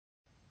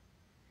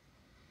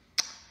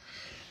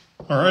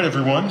All right,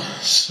 everyone.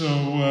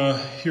 So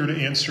here to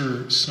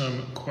answer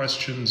some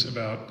questions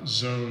about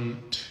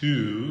Zone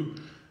 2.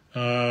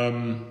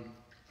 Let's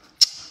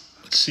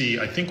see.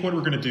 I think what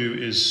we're going to do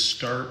is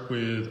start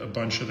with a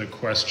bunch of the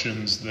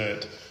questions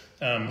that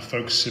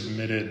folks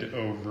submitted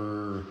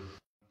over.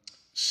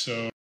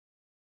 So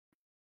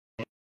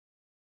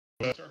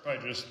let's start by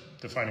just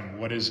defining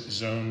what is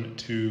Zone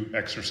 2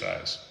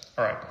 exercise.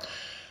 All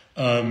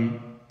right.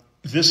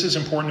 This is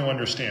important to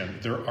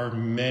understand. There are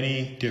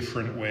many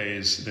different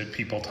ways that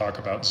people talk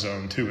about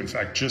Zone 2. In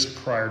fact, just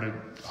prior to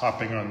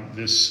hopping on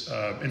this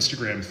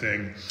Instagram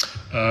thing,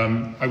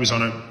 I was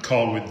on a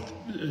call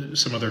with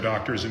some other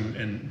doctors,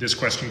 and this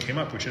question came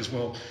up, which is,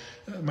 well,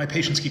 my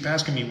patients keep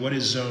asking me, what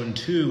is Zone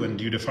 2, and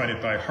do you define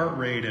it by heart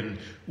rate, and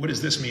what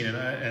does this mean?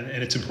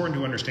 And it's important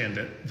to understand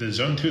that the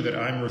Zone 2 that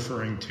I'm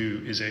referring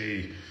to is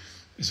a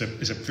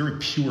very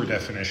pure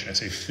definition.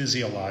 It's a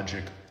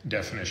physiologic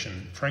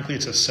definition. Frankly,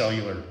 it's a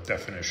cellular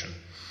definition.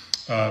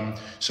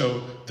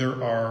 So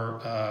there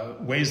are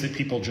ways that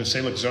people just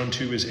say, look, Zone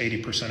 2 is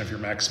 80% of your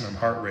maximum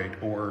heart rate,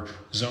 or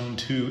Zone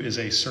 2 is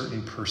a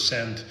certain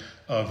percent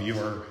of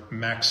your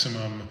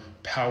maximum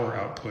power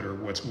output, or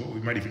what we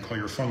might even call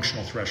your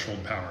functional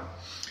threshold power.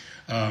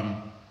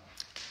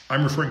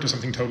 I'm referring to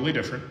something totally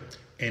different,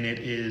 and it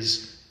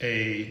is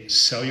a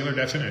cellular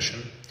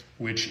definition,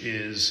 which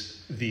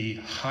is the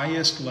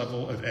highest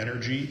level of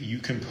energy you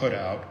can put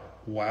out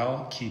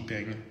while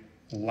keeping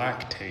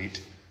lactate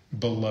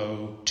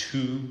below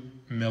 2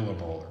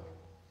 millimolar.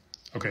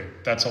 Okay,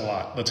 that's a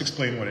lot. Let's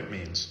explain what it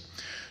means.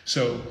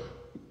 So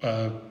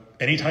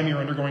anytime you're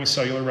undergoing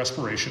cellular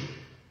respiration,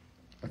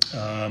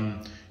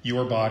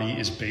 your body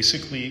is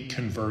basically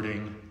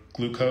converting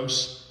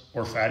glucose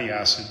or fatty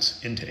acids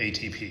into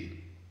ATP.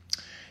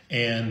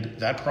 And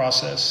that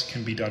process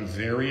can be done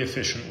very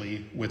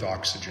efficiently with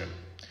oxygen.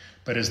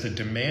 But as the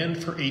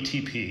demand for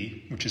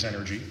ATP, which is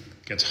energy,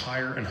 gets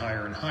higher and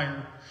higher and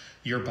higher,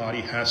 your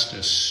body has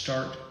to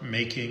start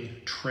making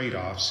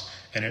trade-offs,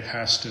 and it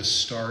has to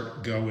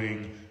start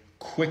going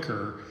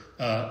quicker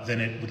than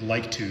it would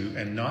like to,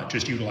 and not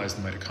just utilize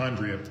the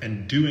mitochondria,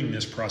 and doing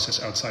this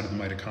process outside of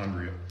the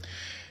mitochondria.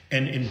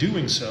 And in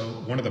doing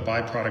so, one of the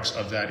byproducts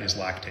of that is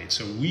lactate.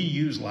 So we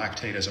use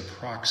lactate as a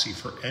proxy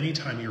for any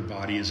time your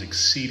body is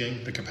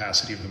exceeding the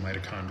capacity of the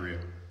mitochondria.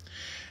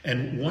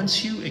 And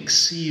once you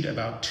exceed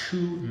about 2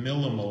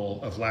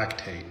 millimole of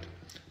lactate,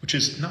 which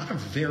is not a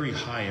very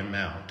high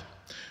amount,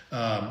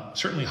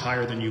 certainly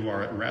higher than you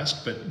are at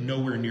rest, but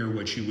nowhere near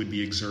what you would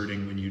be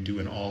exerting when you do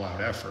an all-out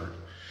effort,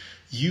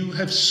 you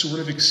have sort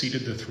of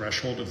exceeded the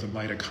threshold of the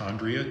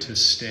mitochondria to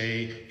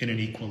stay in an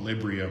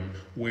equilibrium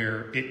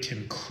where it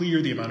can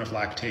clear the amount of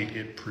lactate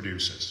it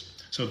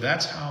produces. So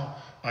that's how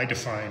I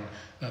define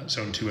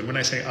Zone 2. And when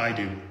I say I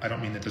do, I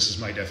don't mean that this is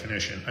my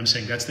definition. I'm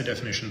saying that's the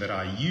definition that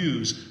I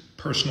use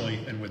personally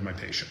and with my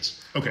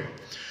patients. Okay.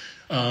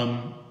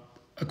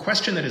 A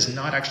question that is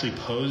not actually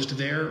posed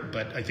there,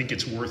 but I think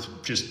it's worth,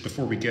 just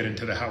before we get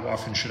into the how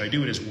often should I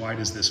do it, is why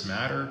does this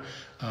matter?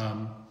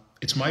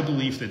 It's my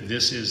belief that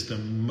this is the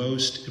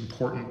most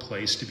important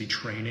place to be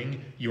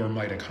training your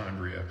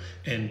mitochondria.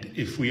 And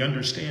if we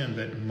understand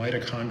that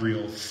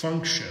mitochondrial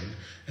function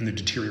and the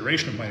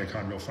deterioration of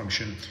mitochondrial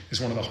function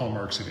is one of the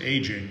hallmarks of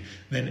aging,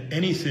 then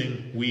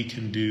anything we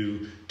can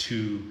do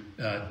to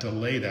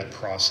delay that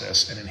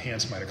process and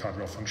enhance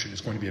mitochondrial function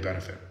is going to be a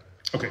benefit.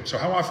 Okay, so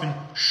how often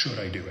should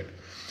I do it?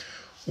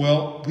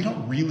 Well, we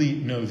don't really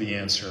know the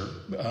answer,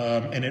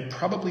 and it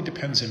probably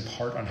depends in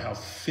part on how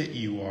fit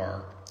you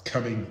are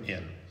coming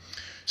in.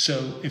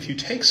 So if you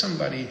take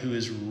somebody who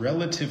is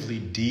relatively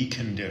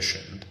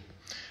deconditioned,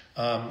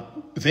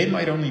 they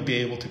might only be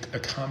able to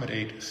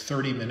accommodate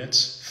 30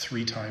 minutes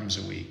 3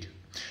 times a week.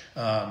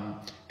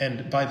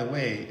 And by the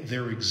way,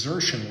 their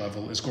exertion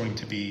level is going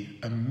to be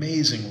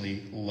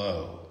amazingly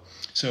low.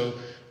 So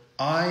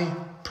I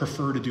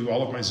prefer to do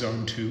all of my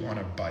Zone 2 on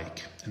a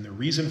bike. And the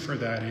reason for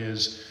that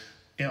is,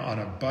 on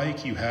a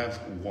bike, you have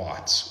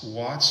watts.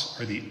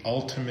 Watts are the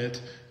ultimate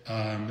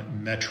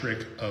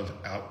metric of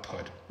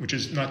output, which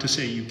is not to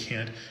say you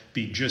can't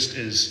be just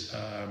as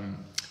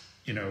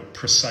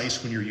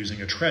precise when you're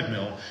using a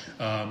treadmill,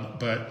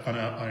 but on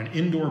an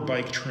indoor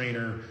bike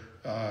trainer,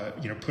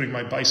 putting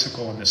my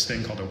bicycle on this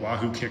thing called a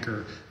Wahoo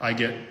kicker, I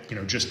get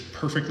just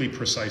perfectly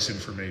precise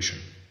information.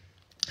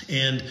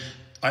 And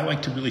I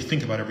like to really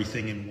think about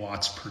everything in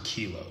watts per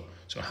kilo.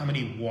 So how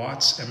many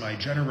watts am I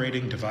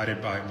generating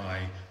divided by my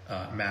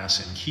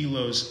mass in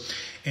kilos?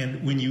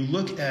 And when you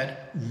look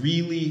at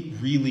really,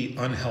 really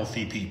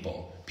unhealthy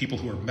people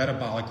who are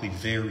metabolically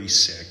very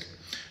sick,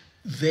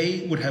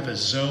 they would have a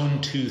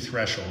Zone 2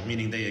 threshold,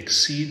 meaning they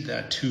exceed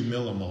that 2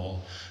 millimole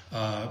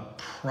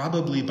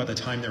probably by the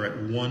time they're at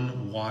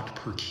 1 watt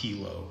per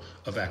kilo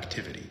of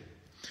activity.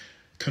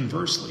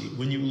 Conversely,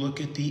 when you look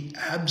at the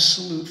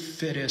absolute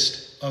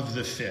fittest of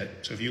the fit,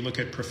 so if you look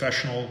at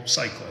professional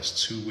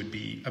cyclists who would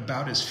be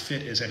about as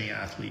fit as any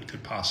athlete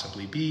could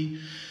possibly be,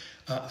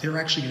 they're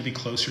actually going to be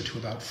closer to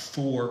about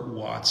 4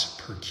 watts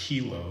per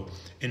kilo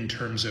in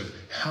terms of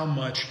how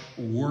much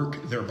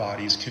work their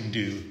bodies can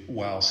do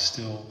while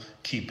still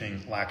keeping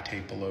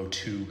lactate below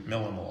 2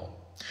 millimole.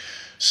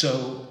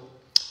 So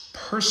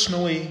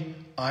personally,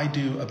 I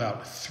do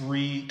about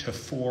 3 to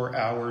 4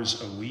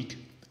 hours a week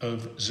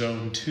of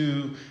zone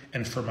 2,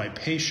 and for my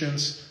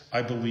patients,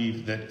 I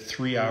believe that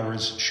 3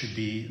 hours should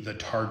be the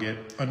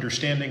target.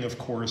 Understanding, of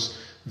course,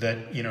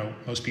 that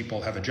most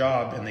people have a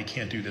job and they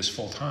can't do this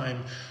full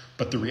time.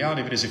 But the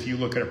reality of it is, if you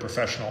look at a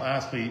professional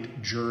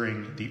athlete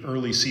during the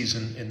early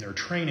season in their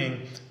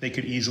training, they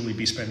could easily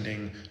be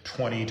spending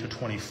 20 to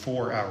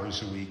 24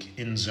 hours a week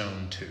in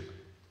zone 2.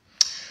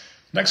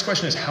 Next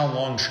question is, how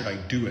long should I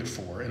do it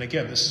for? And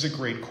again, this is a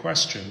great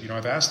question.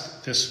 I've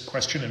asked this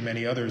question and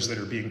many others that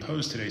are being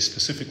posed today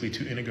specifically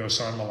to Inigo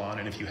San Milan.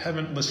 And if you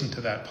haven't listened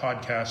to that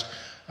podcast,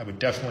 I would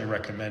definitely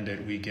recommend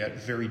it. We get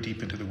very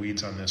deep into the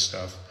weeds on this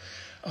stuff.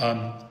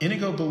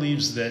 Inigo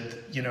believes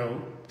that,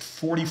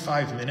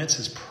 45 minutes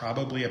is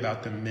probably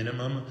about the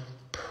minimum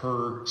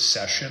per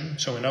session.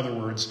 So in other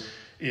words,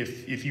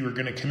 if you were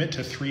going to commit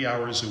to 3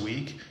 hours a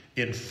week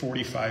in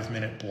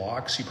 45-minute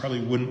blocks, you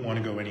probably wouldn't want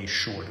to go any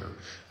shorter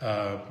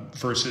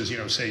versus,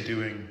 say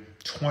doing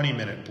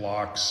 20-minute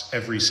blocks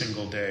every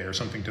single day or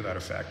something to that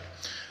effect.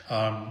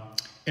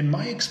 In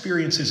my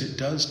experiences, it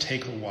does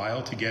take a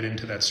while to get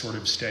into that sort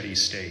of steady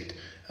state.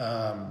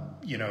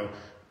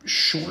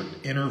 Short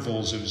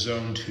intervals of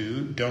zone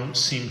 2 don't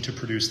seem to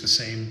produce the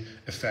same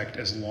effect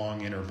as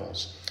long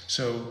intervals.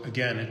 So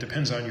again, it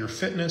depends on your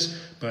fitness,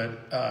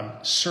 but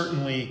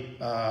certainly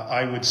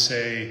I would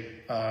say,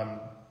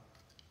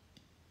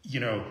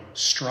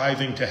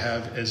 striving to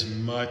have as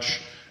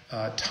much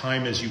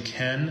time as you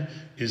can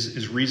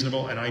is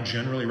reasonable. And I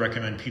generally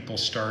recommend people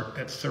start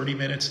at 30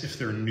 minutes if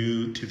they're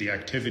new to the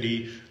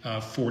activity,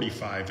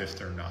 45 if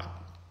they're not.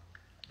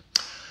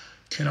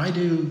 Can I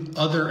do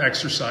other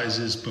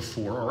exercises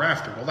before or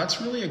after? Well, that's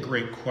really a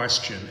great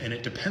question, and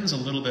it depends a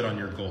little bit on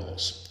your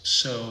goals.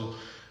 So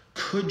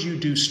could you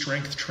do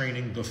strength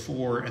training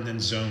before and then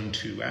zone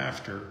 2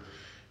 after?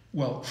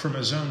 Well, from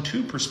a zone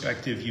 2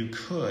 perspective, you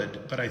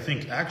could, but I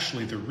think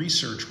actually the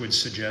research would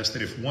suggest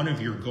that if one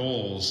of your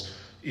goals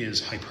is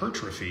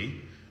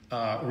hypertrophy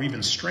or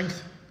even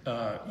strength,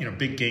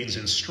 big gains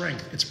in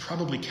strength, it's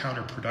probably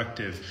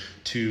counterproductive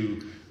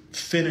to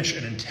finish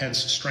an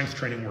intense strength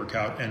training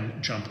workout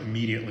and jump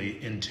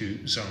immediately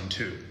into zone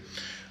 2.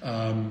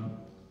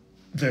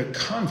 The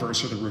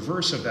converse or the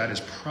reverse of that is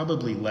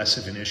probably less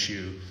of an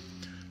issue.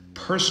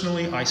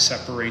 Personally, I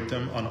separate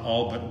them on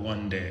all but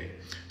one day.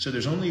 So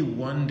there's only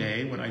one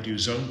day when I do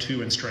zone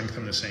 2 and strength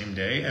on the same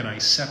day, and I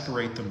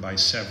separate them by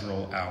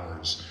several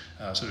hours.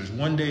 So there's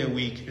one day a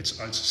week,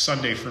 it's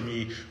Sunday for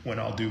me, when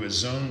I'll do a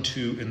zone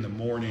 2 in the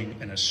morning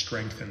and a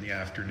strength in the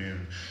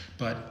afternoon.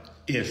 But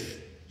if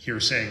you're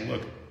saying,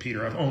 look,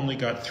 Peter, I've only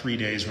got 3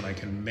 days when I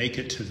can make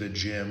it to the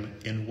gym,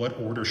 in what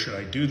order should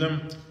I do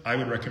them? I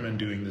would recommend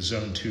doing the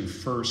zone 2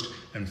 first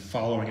and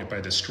following it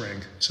by the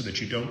strength so that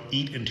you don't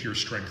eat into your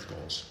strength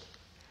goals.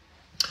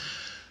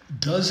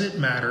 Does it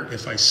matter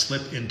if I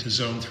slip into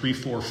zone 3,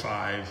 4,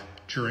 5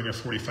 during a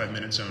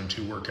 45-minute zone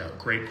 2 workout?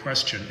 Great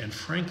question. And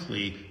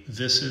frankly,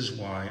 this is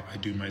why I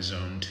do my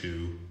zone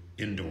 2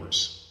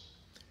 indoors.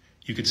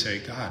 You could say,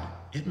 God,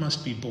 it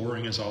must be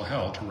boring as all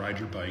hell to ride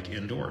your bike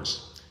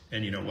indoors.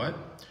 And you know what?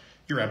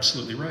 You're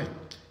absolutely right.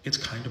 It's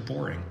kind of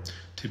boring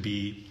to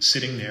be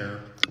sitting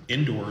there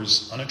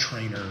indoors on a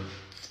trainer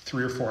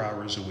 3 or 4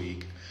 hours a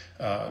week,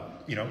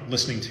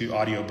 listening to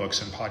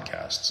audiobooks and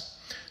podcasts.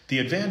 The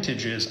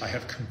advantage is I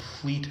have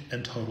complete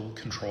and total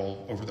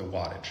control over the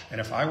wattage. And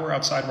if I were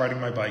outside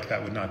riding my bike,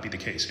 that would not be the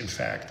case. In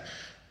fact,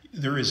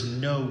 there is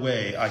no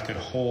way I could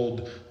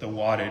hold the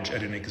wattage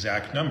at an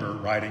exact number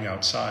riding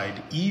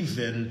outside,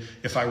 even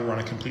if I were on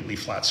a completely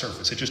flat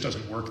surface. It just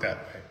doesn't work that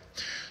way.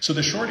 So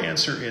the short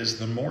answer is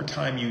the more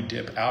time you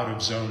dip out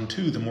of zone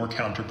 2, the more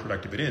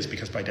counterproductive it is,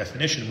 because by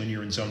definition, when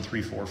you're in zone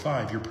 3, 4,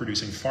 5, you're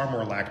producing far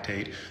more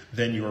lactate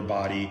than your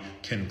body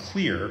can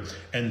clear,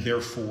 and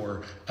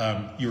therefore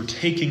you're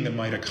taking the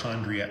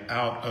mitochondria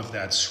out of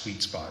that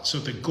sweet spot. So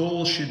the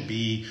goal should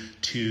be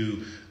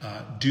to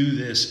do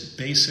this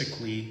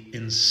basically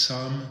in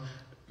some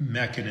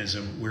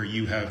mechanism where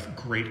you have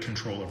great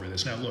control over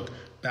this. Now look,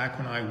 back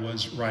when I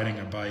was riding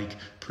a bike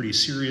pretty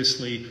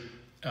seriously,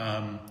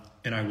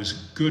 and I was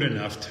good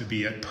enough to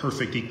be at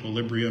perfect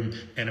equilibrium,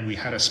 and we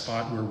had a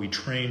spot where we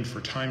trained for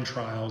time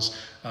trials,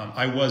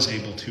 I was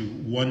able to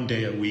one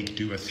day a week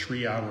do a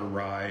 3-hour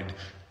ride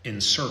in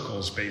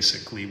circles,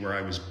 basically, where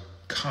I was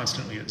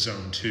constantly at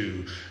zone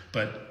 2.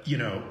 But,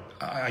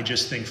 I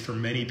just think for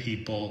many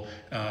people,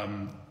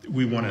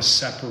 we want to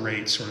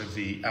separate sort of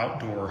the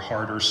outdoor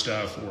harder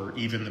stuff or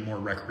even the more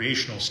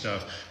recreational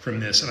stuff from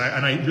this. And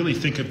I really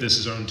think of this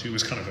zone 2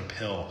 as kind of a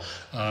pill.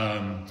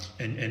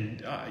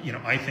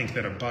 I think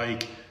that a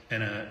bike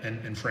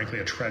and frankly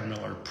a treadmill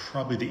are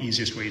probably the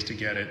easiest ways to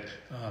get it.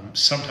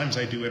 Sometimes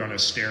I do it on a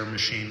stair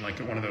machine, like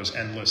one of those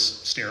endless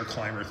stair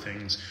climber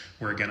things,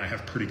 where again I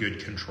have pretty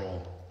good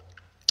control.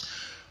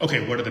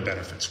 Okay, what are the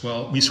benefits?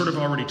 Well, we sort of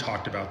already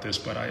talked about this,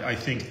 but I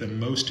think the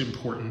most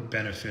important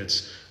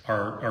benefits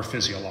are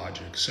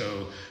physiologic.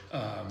 So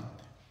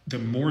the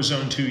more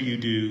zone 2 you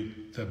do,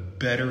 the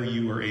better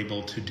you are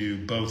able to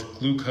do both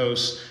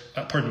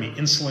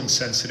insulin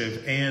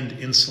sensitive and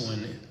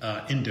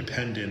insulin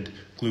independent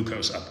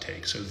glucose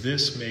uptake. So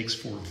this makes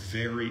for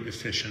very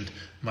efficient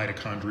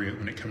mitochondria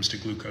when it comes to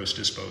glucose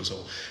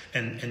disposal.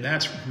 And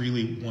that's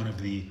really one of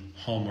the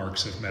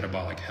hallmarks of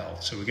metabolic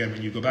health. So again,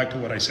 when you go back to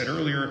what I said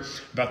earlier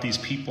about these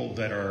people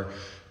that are,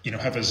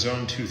 have a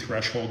zone 2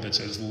 threshold that's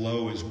as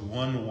low as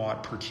 1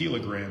 watt per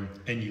kilogram,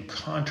 and you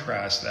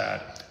contrast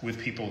that with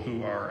people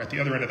who are at the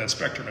other end of that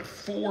spectrum at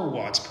 4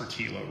 watts per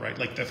kilo, right?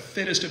 Like the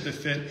fittest of the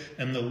fit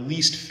and the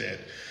least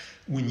fit.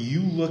 When you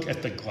look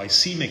at the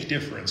glycemic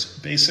difference,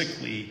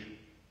 basically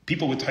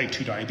people with type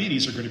 2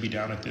 diabetes are going to be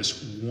down at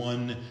this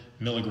 1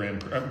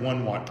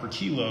 watt per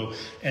kilo,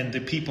 and the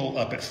people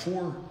up at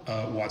 4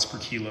 watts per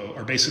kilo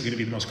are basically going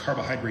to be the most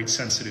carbohydrate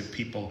sensitive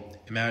people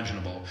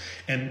imaginable.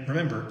 And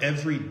remember,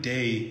 every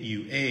day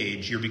you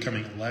age, you're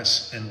becoming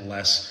less and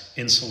less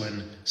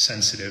insulin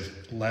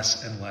sensitive,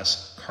 less and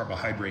less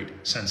carbohydrate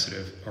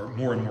sensitive, or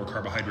more and more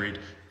carbohydrate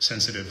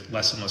sensitive,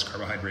 less and less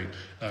carbohydrate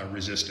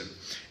resistant.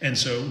 And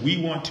so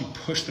we want to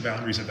push the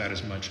boundaries of that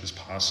as much as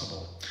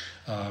possible.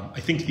 I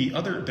think the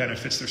other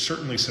benefits, there's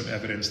certainly some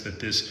evidence that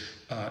this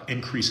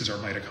increases our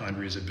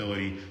mitochondria's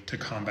ability to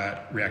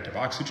combat reactive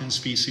oxygen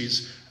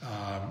species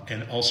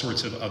and all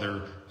sorts of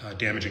other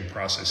damaging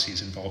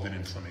processes involved in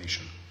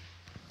inflammation.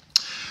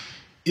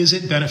 Is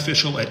it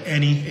beneficial at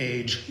any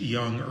age,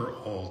 young or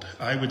old?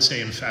 I would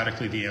say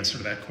emphatically the answer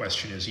to that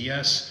question is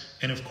yes.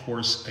 And of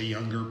course, a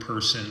younger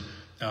person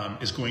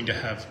is going to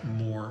have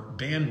more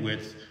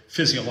bandwidth,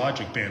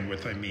 physiologic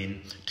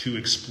bandwidth, to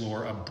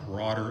explore a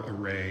broader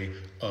array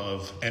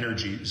of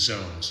energy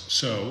zones.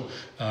 So,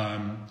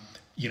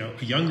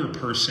 a younger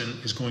person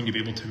is going to be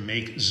able to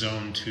make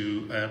zone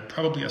 2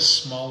 probably a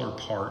smaller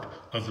part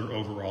of their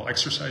overall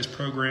exercise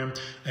program.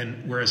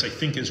 And whereas I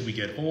think as we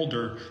get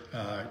older,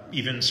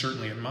 even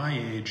certainly at my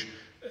age,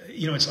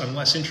 I'm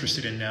less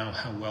interested in now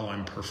how well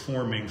I'm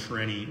performing for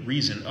any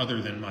reason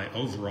other than my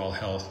overall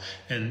health,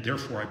 and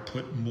therefore I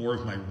put more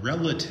of my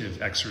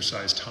relative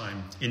exercise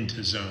time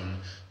into zone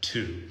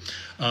 2.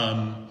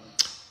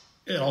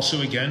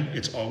 Also, again,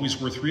 it's always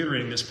worth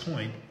reiterating this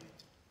point.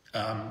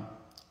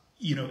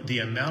 The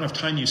amount of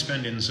time you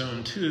spend in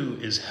zone 2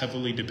 is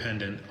heavily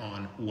dependent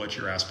on what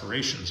your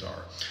aspirations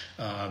are.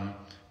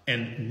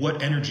 And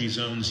what energy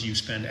zones you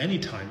spend any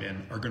time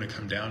in are going to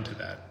come down to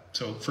that.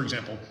 So, for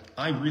example,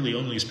 I really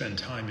only spend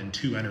time in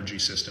 2 energy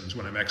systems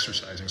when I'm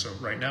exercising. So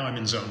right now I'm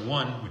in zone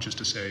 1, which is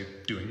to say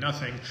doing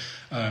nothing.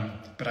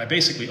 But I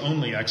basically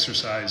only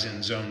exercise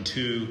in zone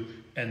 2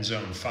 and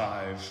zone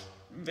 5.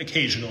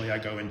 Occasionally I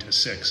go into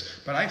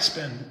 6. But I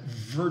spend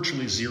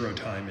virtually 0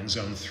 time in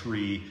zone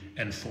 3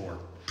 and 4.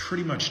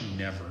 Pretty much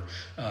never.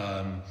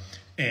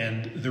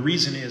 And the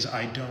reason is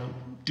I don't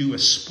do a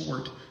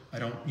sport. I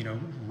don't,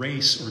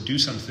 race or do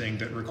something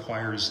that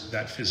requires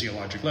that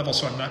physiologic level,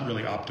 so I'm not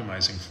really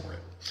optimizing for it.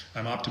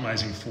 I'm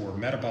optimizing for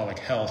metabolic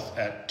health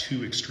at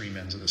 2 extreme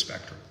ends of the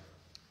spectrum.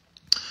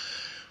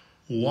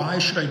 Why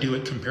should I do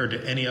it compared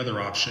to any other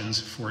options,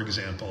 for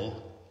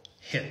example,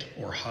 HIIT,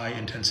 or high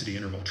intensity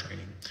interval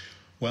training?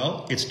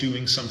 Well, it's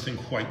doing something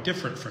quite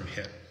different from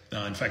HIIT.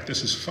 In fact,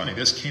 this is funny.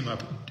 This came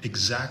up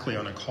exactly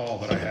on a call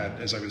that I had,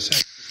 as I was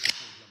saying,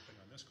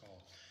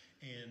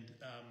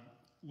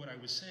 what I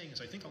was saying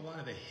is I think a lot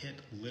of the HIIT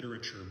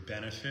literature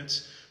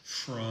benefits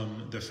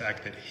from the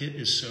fact that HIIT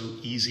is so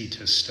easy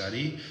to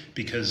study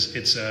because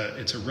it's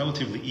a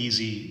relatively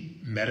easy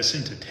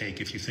medicine to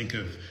take if you think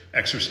of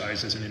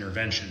exercise as an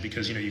intervention,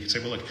 because you can say,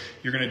 well, look,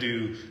 you're going to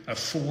do a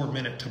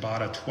 4-minute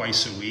Tabata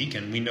twice a week,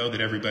 and we know that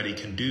everybody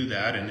can do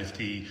that, and if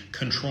the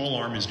control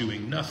arm is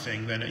doing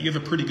nothing, then you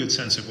have a pretty good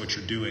sense of what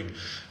you're doing.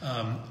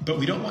 But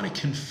we don't want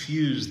to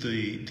confuse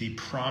the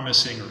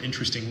promising or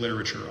interesting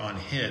literature on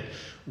HIIT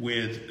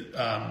with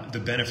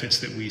the benefits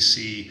that we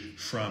see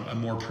from a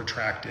more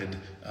protracted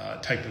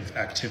type of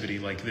activity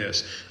like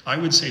this. I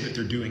would say that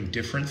they're doing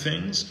different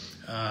things,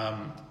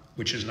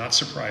 which is not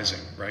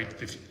surprising, right?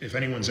 If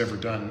anyone's ever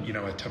done,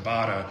 a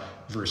Tabata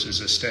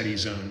versus a steady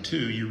zone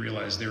 2, you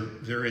realize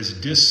they're as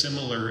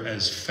dissimilar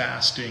as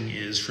fasting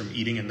is from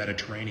eating a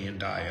Mediterranean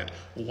diet.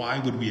 Why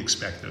would we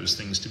expect those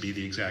things to be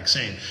the exact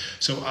same?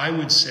 So I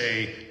would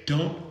say,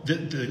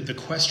 the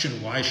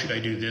question, why should I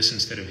do this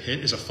instead of HIIT,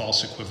 is a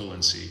false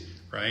equivalency.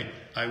 Right?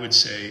 I would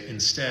say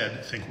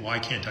instead think, why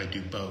can't I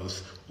do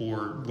both?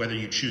 Or whether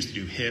you choose to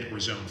do HIIT or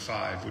zone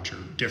 5, which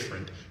are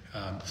different,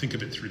 think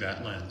of it through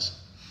that lens.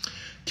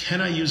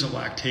 Can I use a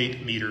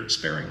lactate meter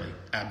sparingly?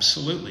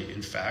 Absolutely.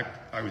 In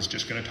fact, I was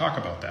just going to talk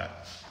about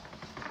that.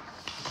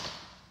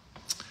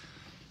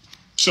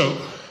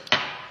 So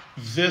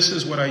this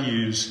is what I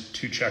use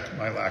to check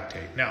my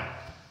lactate. Now,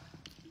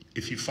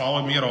 if you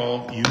followed me at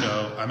all,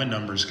 I'm a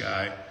numbers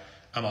guy.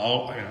 I'm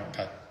all,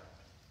 got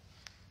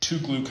 2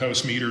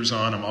 glucose meters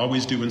on. I'm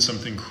always doing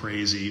something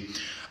crazy.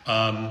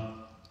 And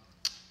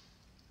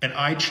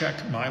I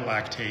check my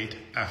lactate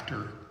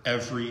after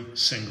every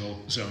single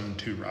Zone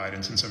 2 ride.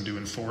 And since I'm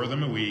doing 4 of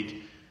them a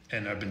week,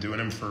 and I've been doing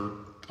them for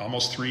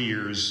almost 3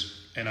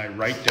 years, and I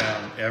write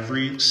down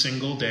every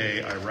single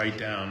day, I write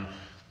down,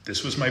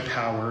 this was my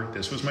power,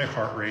 this was my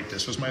heart rate,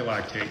 this was my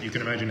lactate. You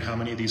can imagine how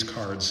many of these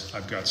cards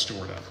I've got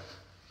stored up.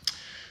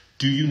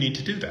 Do you need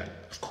to do that?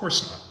 Of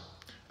course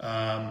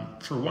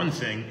not. For one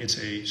thing, it's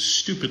a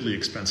stupidly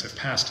expensive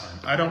pastime.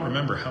 I don't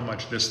remember how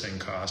much this thing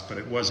cost, but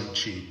it wasn't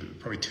cheap. It was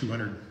probably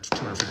 200,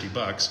 250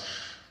 bucks.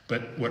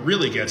 But what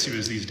really gets you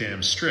is these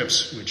damn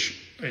strips, which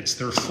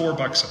they're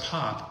 $4 a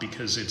pop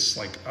because it's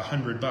like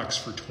 $100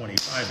 for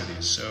 25 of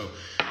these. So,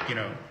 you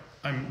know,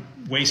 I'm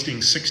wasting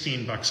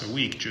 $16 a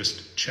week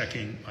just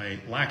checking my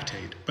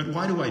lactate. But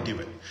why do I do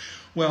it?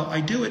 Well,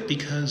 I do it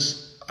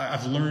because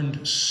I've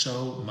learned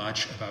so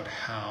much about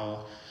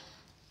how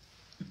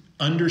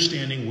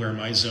understanding where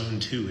my Zone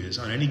 2 is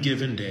on any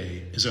given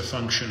day is a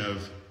function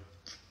of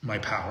my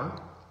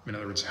power. In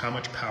other words, how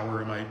much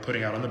power am I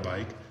putting out on the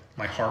bike,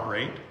 my heart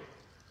rate,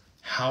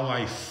 how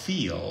I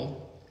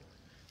feel,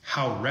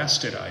 how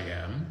rested I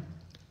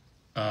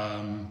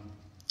am,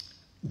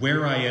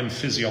 where I am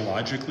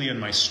physiologically in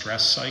my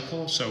stress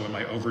cycle. So am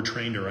I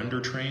overtrained or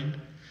undertrained?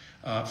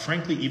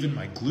 Frankly, even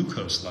my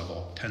glucose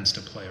level tends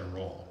to play a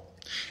role.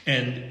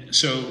 And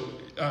so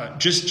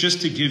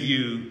just to give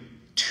you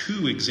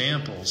 2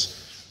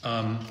 examples,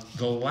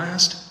 the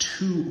last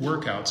 2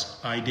 workouts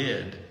I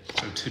did,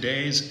 so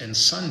today's and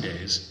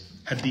Sunday's,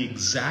 had the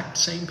exact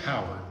same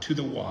power to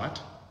the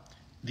watt,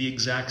 the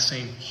exact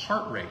same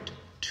heart rate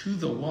to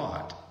the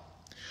watt.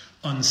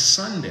 On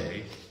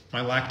Sunday, my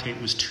lactate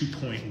was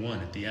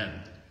 2.1 at the end.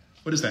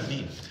 What does that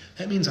mean?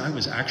 That means I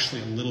was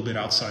actually a little bit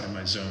outside of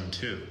my Zone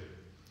 2.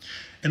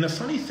 And the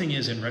funny thing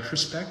is, in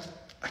retrospect,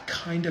 I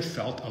kind of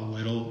felt a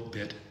little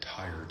bit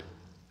tired.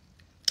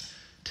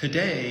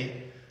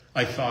 Today,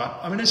 I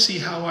thought, I'm going to see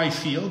how I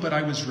feel, but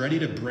I was ready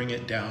to bring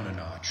it down a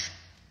notch.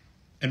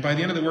 And by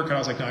the end of the workout, I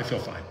was like, no, I feel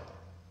fine.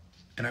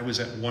 And I was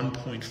at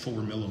 1.4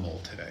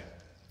 millimole today.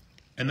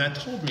 And that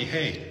told me,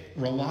 hey,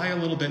 rely a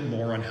little bit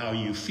more on how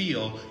you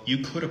feel. You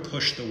could have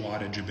pushed the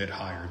wattage a bit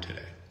higher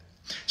today.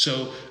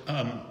 So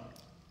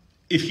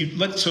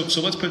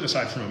let's put it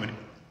aside for a moment.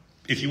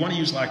 If you want to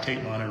use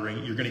lactate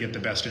monitoring, you're going to get the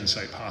best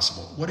insight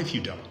possible. What if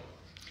you don't?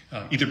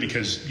 Either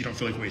because you don't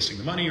feel like wasting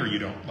the money or you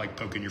don't like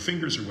poking your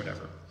fingers or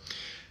whatever.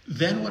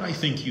 Then what I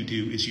think you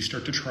do is you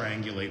start to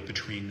triangulate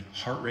between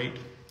heart rate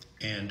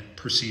and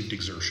perceived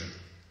exertion.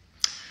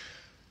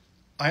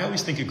 I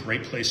always think a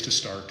great place to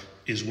start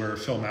is where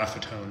Phil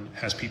Maffetone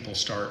has people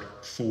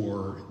start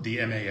for the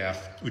MAF,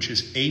 which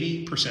is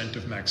 80%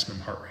 of maximum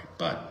heart rate.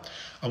 But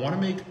I want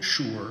to make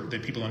sure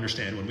that people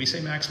understand when we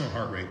say maximum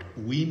heart rate,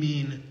 we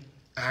mean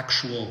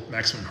actual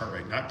maximum heart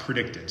rate, not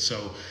predicted.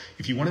 So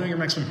if you want to know your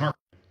maximum heart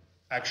rate,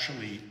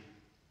 actually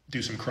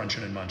do some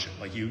crunching and munching.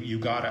 Like you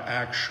got to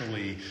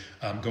actually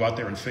go out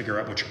there and figure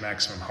out what your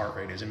maximum heart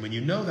rate is. And when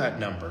you know that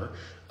number,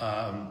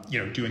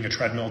 doing a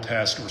treadmill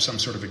test or some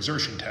sort of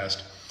exertion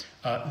test,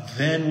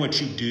 then what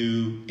you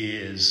do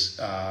is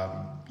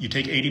you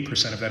take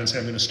 80% of that and say,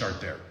 I'm going to start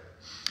there.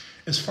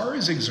 As far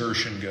as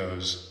exertion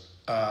goes,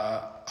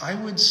 I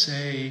would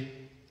say,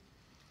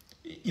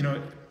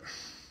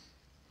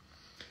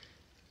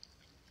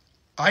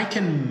 I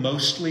can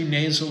mostly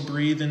nasal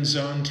breathe in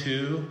Zone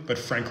 2, but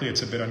frankly,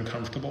 it's a bit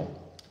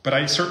uncomfortable. But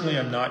I certainly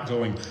am not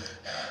going,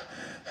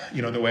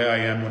 the way I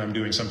am when I'm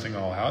doing something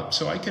all out.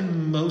 So I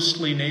can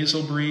mostly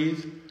nasal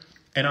breathe,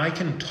 and I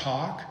can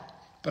talk,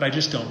 but I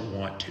just don't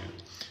want to.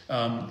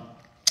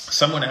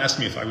 Someone asked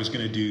me if I was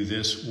going to do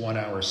this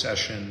 1-hour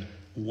session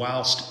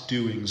whilst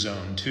doing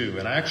Zone 2,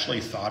 and I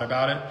actually thought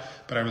about it,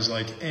 but I was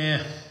like,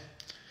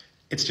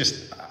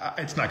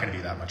 it's not going to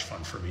be that much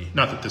fun for me.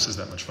 Not that this is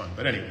that much fun,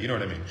 but anyway, you know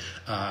what I mean.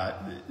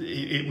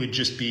 It would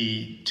just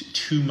be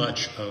too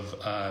much of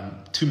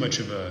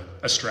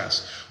a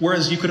stress.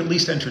 Whereas you could at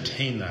least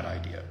entertain that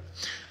idea.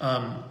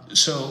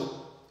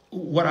 So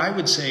what I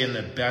would say in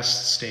the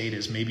best state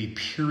is maybe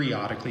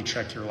periodically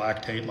check your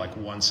lactate, like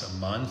once a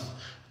month,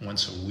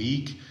 once a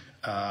week,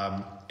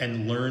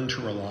 and learn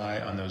to rely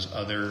on those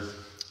other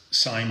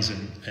signs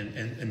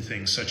and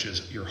things such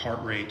as your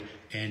heart rate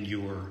and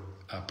your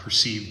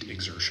perceived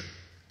exertion.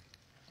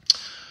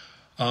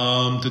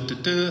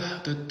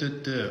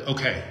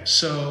 Okay,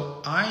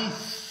 so I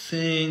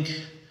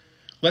think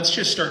let's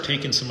just start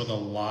taking some of the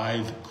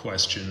live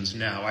questions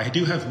now. I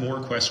do have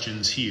more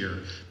questions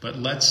here, but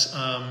let's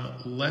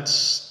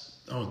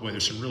oh boy,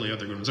 there's some really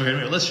other good ones. Okay,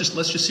 anyway, let's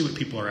just see what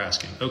people are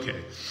asking. Okay.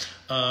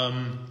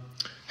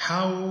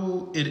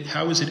 How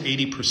is it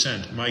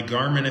 80%? My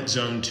Garmin at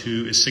Zone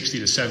 2 is 60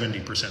 to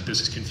 70%.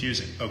 This is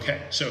confusing.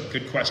 Okay, so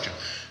good question.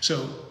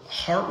 So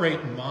heart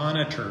rate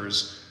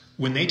monitors,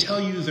 when they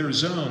tell you their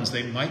zones,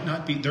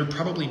 they're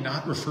probably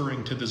not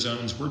referring to the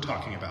zones we're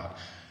talking about.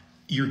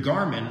 Your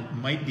Garmin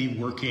might be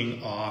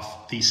working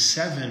off the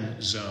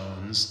 7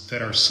 zones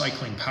that are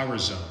cycling power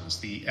zones,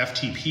 the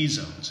FTP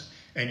zones.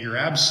 And you're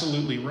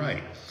absolutely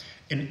right.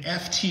 An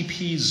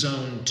FTP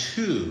Zone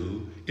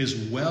 2 is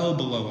well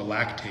below a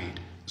lactate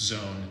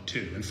Zone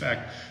 2. In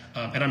fact,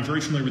 And I'm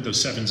very familiar with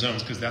those 7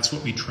 zones because that's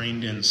what we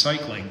trained in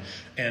cycling.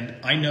 And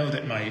I know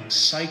that my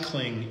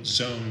cycling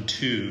zone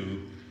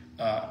 2,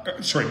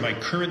 my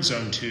current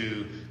zone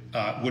 2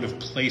 would have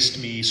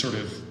placed me sort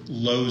of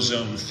low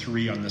zone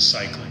 3 on the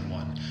cycling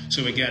one.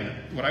 So again,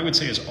 what I would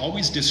say is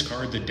always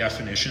discard the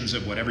definitions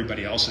of what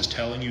everybody else is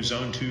telling you,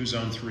 zone 2,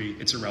 zone 3,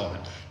 it's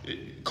irrelevant.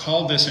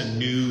 Call this a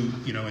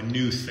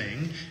new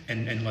thing,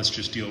 and let's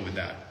just deal with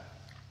that.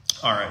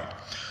 All right,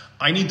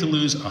 I need to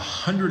lose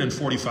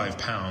 145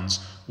 pounds.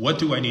 What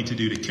do I need to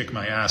do to kick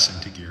my ass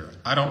into gear?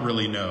 I don't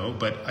really know,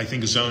 but I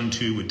think zone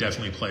 2 would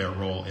definitely play a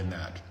role in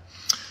that.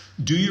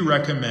 Do you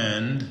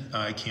recommend,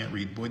 I can't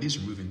read, boy, these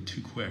are moving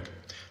too quick.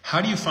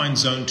 How do you find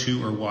zone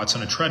 2 or watts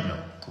on a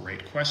treadmill?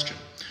 Great question.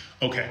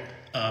 Okay,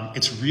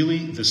 it's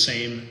really the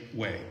same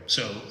way.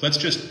 So let's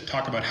just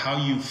talk about how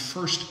you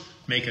first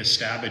make a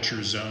stab at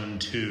your zone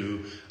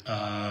 2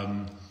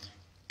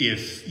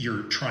 if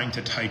you're trying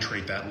to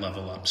titrate that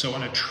level up. So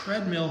on a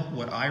treadmill,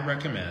 what I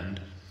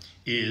recommend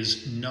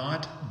is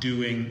not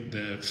doing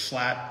the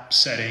flat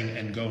setting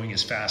and going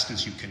as fast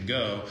as you can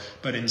go,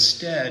 but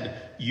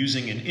instead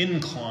using an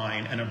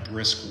incline and a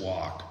brisk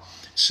walk.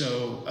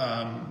 So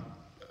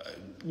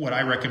what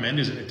I recommend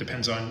is, it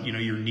depends on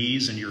your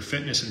knees and your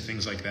fitness and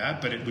things like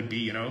that, but it would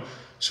be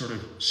sort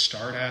of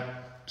start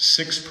at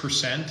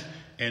 6%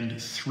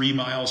 and 3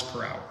 miles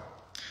per hour.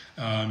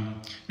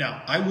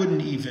 Now I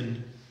wouldn't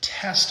even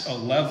test a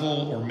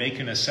level or make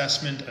an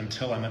assessment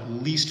until I'm at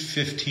least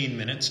 15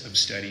 minutes of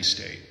steady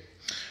state.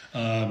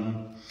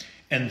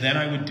 And then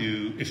I would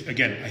do,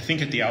 I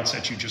think at the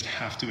outset you just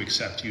have to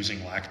accept using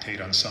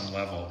lactate on some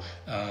level.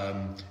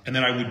 And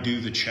then I would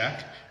do the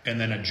check and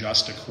then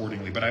adjust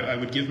accordingly. But I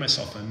would give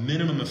myself a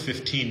minimum of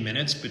 15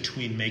 minutes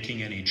between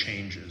making any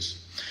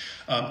changes.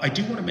 I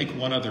do want to make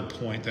one other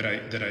point that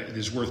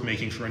is worth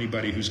making for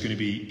anybody who's going to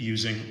be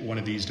using one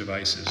of these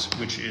devices,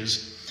 which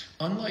is,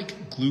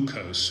 unlike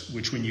glucose,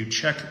 which when you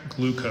check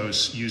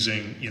glucose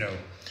using,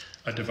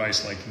 a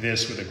device like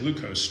this with a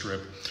glucose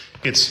strip,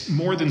 it's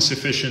more than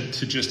sufficient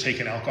to just take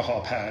an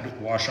alcohol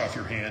pad, wash off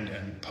your hand,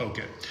 and poke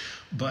it.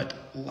 But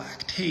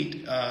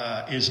lactate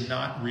is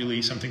not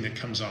really something that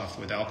comes off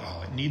with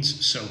alcohol. It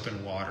needs soap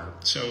and water.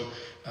 So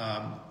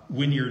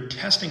when you're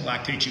testing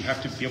lactate, you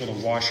have to be able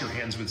to wash your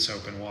hands with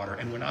soap and water.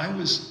 And when I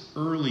was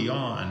early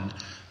on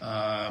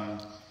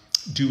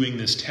doing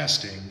this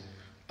testing,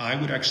 I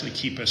would actually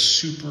keep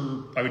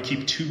I would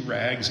keep 2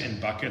 rags in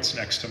buckets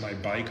next to my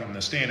bike on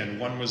the stand, and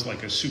one was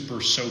like a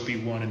super soapy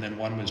one, and then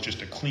one was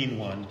just a clean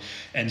one.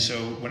 And so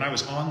when I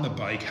was on the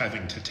bike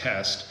having to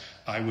test,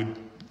 I would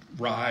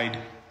ride,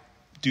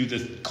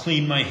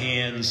 clean my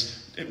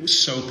hands, it was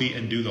soapy,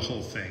 and do the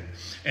whole thing.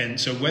 And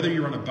so whether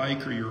you're on a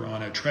bike or you're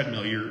on a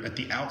treadmill, you're at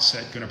the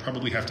outset going to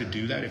probably have to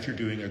do that if you're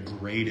doing a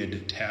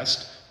graded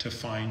test to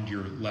find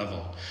your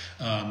level.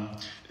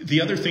 The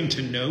other thing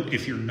to note,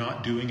 if you're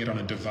not doing it on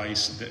a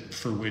device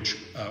for which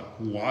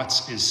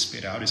watts is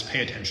spit out, is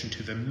pay attention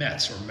to the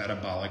METs, or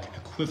metabolic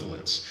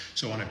equivalents.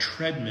 So on a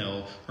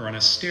treadmill or on a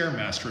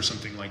Stairmaster or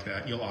something like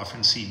that, you'll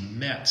often see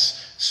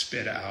METs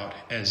spit out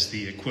as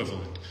the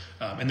equivalent.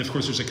 And of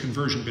course there's a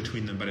conversion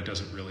between them, but it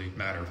doesn't really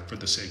matter for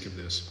the sake of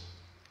this.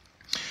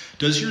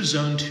 Does your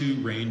zone 2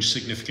 range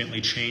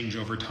significantly change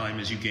over time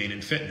as you gain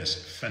in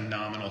fitness?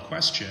 Phenomenal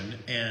question,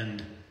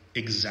 and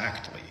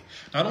exactly.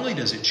 Not only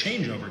does it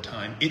change over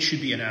time, it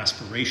should be an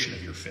aspiration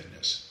of your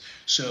fitness.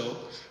 So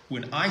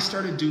when I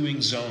started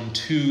doing zone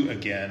 2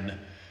 again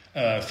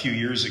a few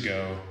years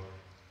ago,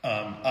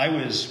 I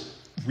was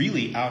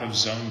really out of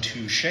zone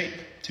 2 shape,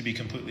 to be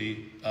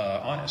completely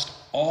honest.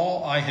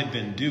 All I had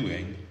been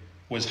doing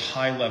was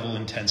high-level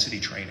intensity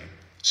training.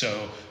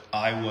 So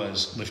I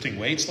was lifting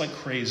weights like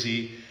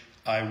crazy.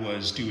 I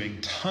was doing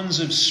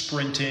tons of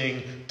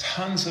sprinting,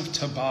 tons of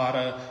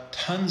Tabata,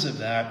 tons of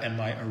that, and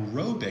my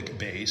aerobic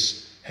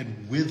base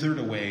had withered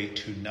away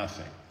to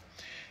nothing.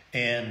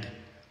 And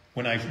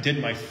when I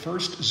did my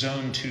first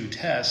zone 2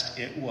 test,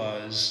 it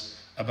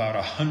was about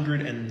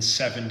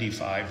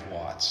 175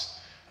 watts,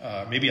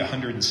 maybe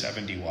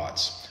 170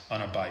 watts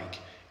on a bike.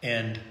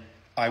 And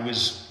I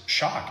was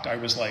shocked. I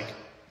was like,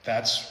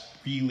 that's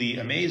really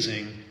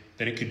amazing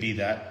that it could be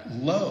that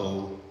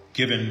low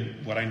given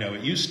what I know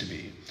it used to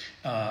be.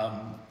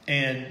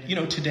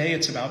 And today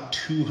it's about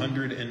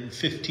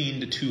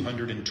 215 to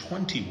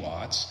 220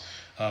 watts.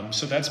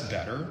 So that's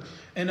better.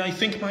 And I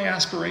think my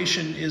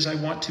aspiration is I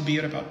want to be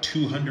at about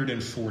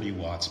 240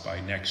 watts by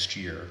next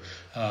year.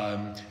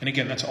 And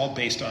again, that's all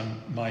based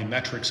on my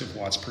metrics of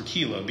watts per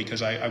kilo,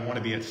 because I want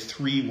to be at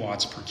 3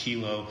 watts per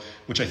kilo,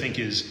 which I think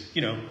is,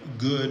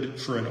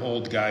 good for an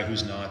old guy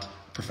who's not a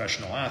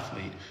professional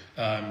athlete.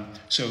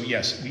 So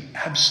yes, we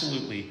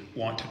absolutely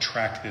want to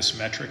track this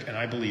metric, and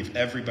I believe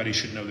everybody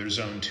should know their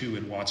zone 2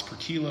 in watts per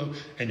kilo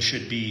and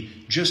should be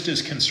just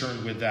as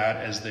concerned with that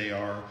as they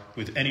are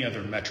with any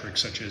other metric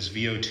such as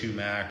VO2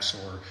 max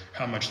or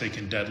how much they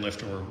can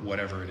deadlift or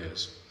whatever it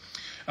is.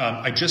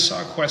 I just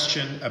saw a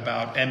question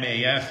about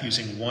MAF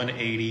using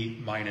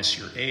 180 minus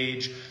your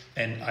age,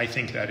 and I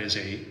think that is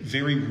a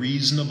very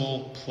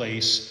reasonable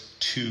place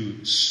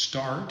to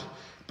start.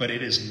 but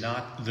it is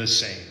not the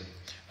same.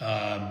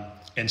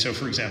 And so,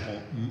 for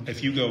example,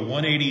 if you go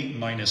 180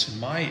 minus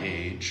my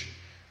age,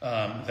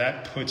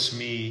 that puts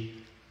me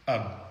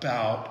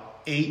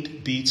about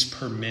 8 beats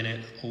per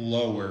minute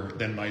lower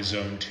than my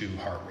zone 2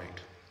 heart rate.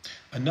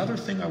 Another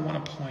thing I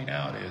want to point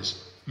out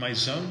is my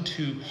zone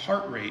 2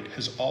 heart rate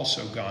has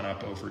also gone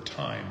up over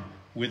time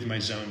with my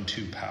zone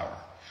 2 power.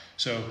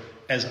 So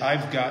as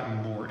I've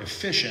gotten more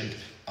efficient,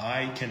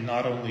 I can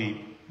not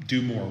only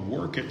do more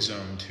work at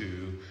zone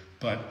 2,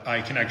 but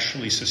I can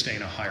actually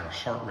sustain a higher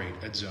heart rate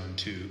at zone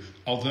 2.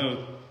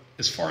 Although,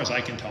 as far as I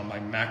can tell,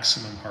 my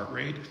maximum heart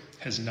rate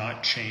has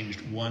not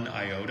changed 1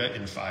 iota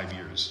in 5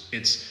 years.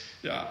 It's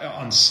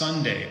on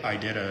Sunday, I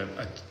did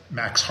a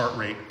max heart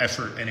rate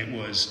effort, and it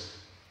was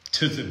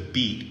to the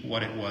beat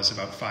what it was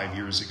about 5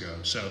 years ago.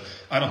 So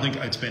I don't think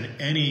there's been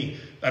any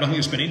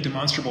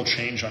demonstrable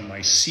change on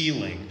my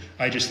ceiling.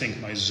 I just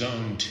think my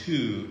zone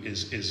 2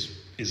 is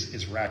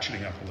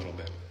ratcheting up a little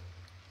bit.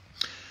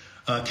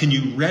 Can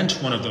you rent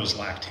one of those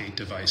lactate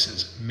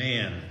devices?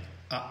 Man,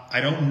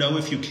 I don't know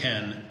if you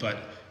can, but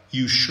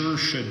you sure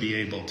should be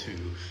able to.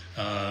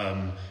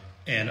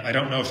 And I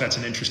don't know if that's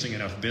an interesting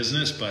enough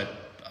business, but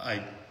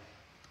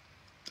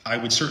I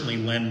would certainly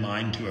lend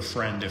mine to a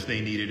friend if they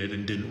needed it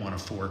and didn't want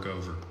to fork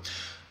over.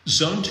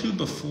 Zone 2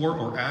 before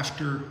or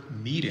after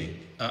eating,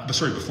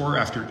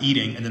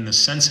 and then the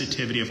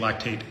sensitivity of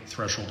lactate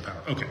threshold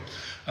power. Okay,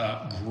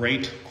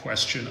 great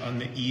question on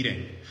the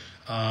eating.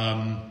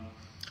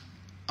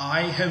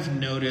 I have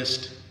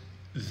noticed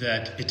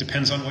that it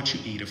depends on what you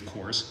eat, of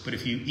course, but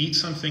if you eat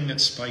something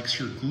that spikes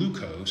your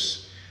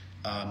glucose,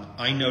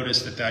 I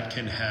notice that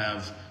can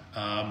have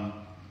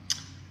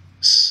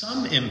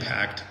some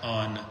impact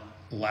on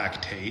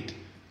lactate,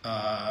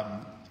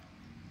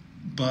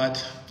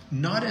 but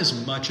not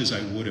as much as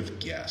I would have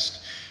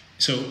guessed.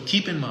 So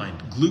keep in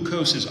mind,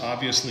 glucose is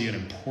obviously an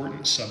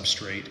important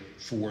substrate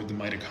for the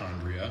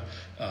mitochondria,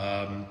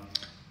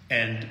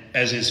 and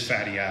as is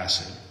fatty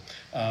acid.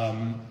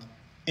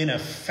 In a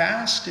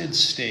fasted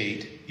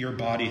state, your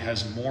body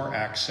has more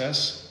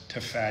access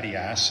to fatty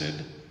acid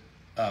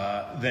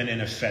than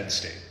in a fed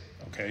state.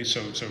 Okay,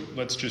 so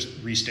let's just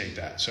restate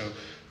that. So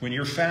when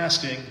you're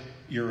fasting,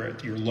 you're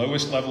at your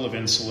lowest level of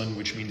insulin,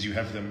 which means you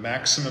have the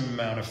maximum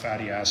amount of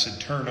fatty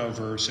acid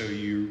turnover, so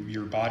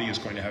your body is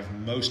going to have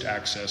most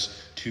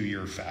access to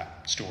your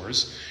fat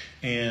stores.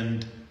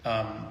 And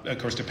of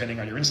course, depending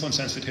on your insulin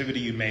sensitivity,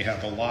 you may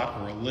have a lot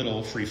or a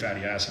little free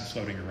fatty acid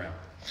floating around.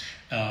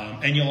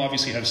 And you'll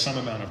obviously have some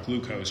amount of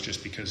glucose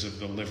just because of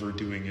the liver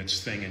doing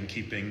its thing and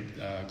keeping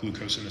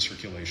glucose in the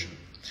circulation.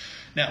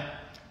 Now,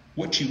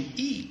 what you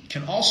eat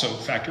can also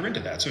factor into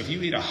that. So if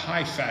you eat a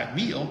high-fat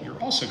meal,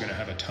 you're also going to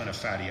have a ton of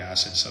fatty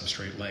acid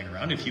substrate laying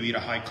around. If you eat a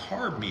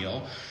high-carb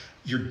meal,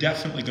 you're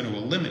definitely going to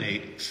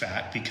eliminate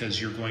fat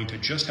because you're going to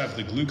just have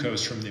the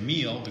glucose from the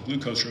meal, the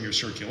glucose from your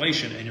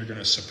circulation, and you're going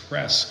to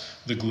suppress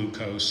the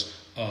glucose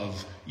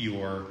of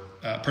your,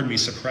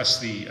 suppress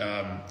the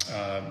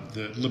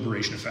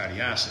liberation of fatty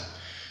acid.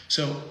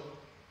 So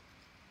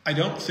I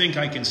don't think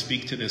I can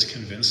speak to this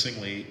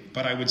convincingly,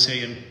 but I would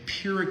say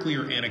empirically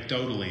or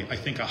anecdotally, I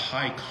think a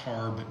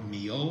high-carb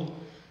meal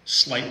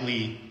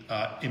slightly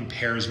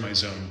impairs my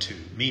zone 2,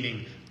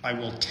 meaning I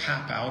will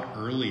tap out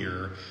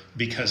earlier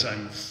because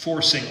I'm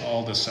forcing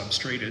all the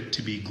substrate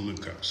to be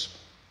glucose.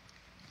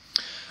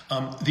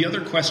 The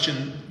other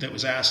question that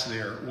was asked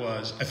there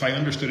was, if I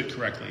understood it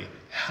correctly,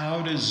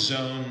 how does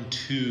zone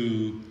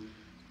 2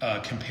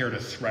 compare to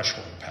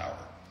threshold power?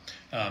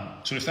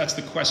 So if that's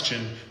the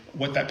question,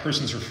 what that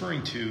person's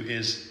referring to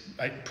is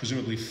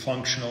presumably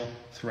functional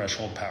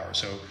threshold power.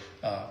 So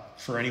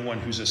for anyone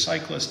who's a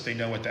cyclist, they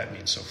know what that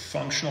means. So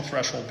functional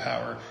threshold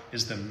power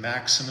is the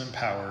maximum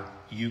power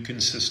you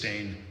can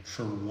sustain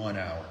for 1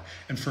 hour.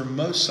 And for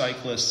most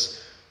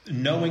cyclists,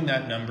 knowing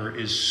that number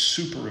is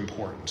super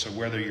important. So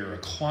whether you're a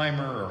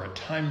climber or a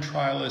time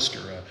trialist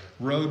or a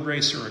road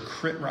racer or a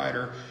crit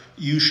rider,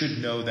 you should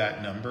know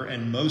that number.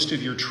 And most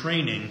of your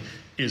training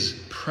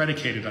is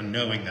predicated on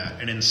knowing that.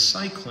 And in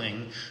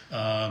cycling,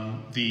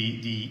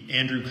 the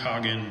Andrew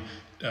Coggin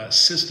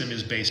system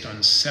is based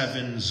on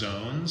 7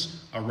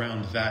 zones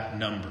around that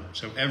number.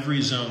 So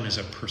every zone is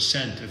a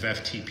percent of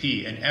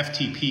FTP, and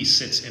FTP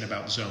sits in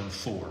about zone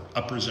 4,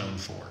 upper zone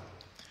 4.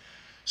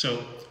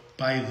 So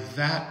by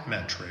that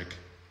metric,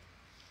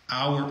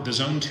 the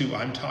zone 2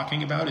 I'm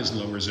talking about is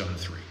lower zone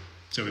 3.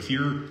 So if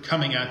you're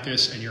coming at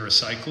this and you're a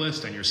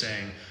cyclist and you're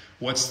saying,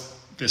 what's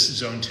this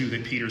zone 2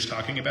 that Peter's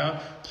talking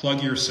about,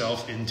 plug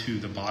yourself into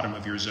the bottom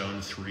of your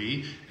zone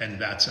 3, and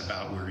that's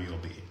about where you'll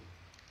be.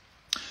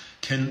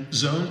 Can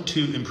zone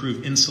 2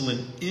 improve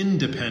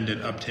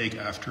insulin-independent uptake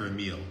after a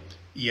meal?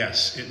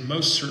 Yes, it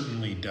most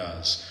certainly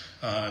does.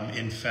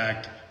 In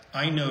fact,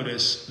 I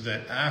notice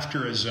that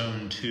after a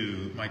zone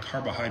 2, my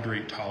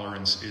carbohydrate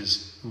tolerance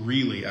is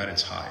really at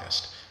its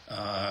highest.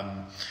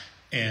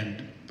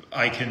 And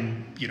I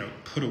can,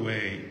 put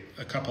away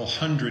a couple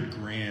 100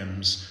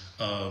 grams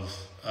of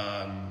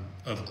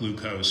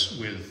glucose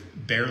with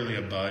barely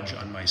a budge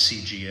on my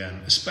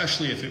CGM,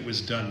 especially if it was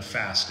done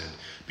fasted.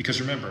 Because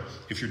remember,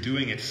 if you're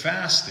doing it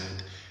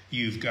fasted,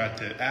 you've got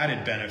the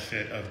added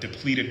benefit of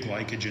depleted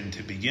glycogen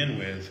to begin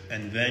with,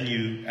 and then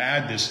you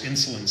add this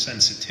insulin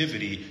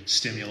sensitivity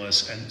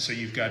stimulus, and so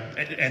you've got,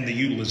 and the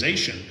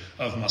utilization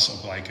of muscle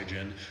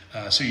glycogen,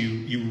 so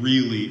you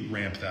really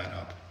ramp that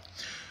up.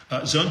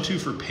 Zone 2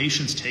 for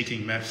patients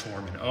taking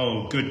metformin.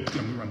 Oh, good.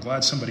 I'm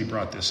glad somebody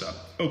brought this up.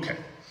 Okay.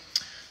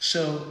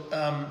 So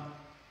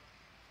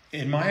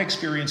in my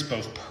experience,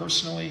 both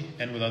personally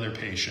and with other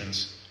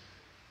patients,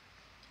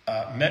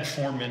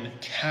 metformin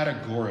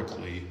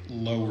categorically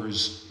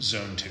lowers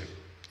zone 2.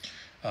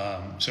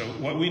 So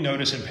what we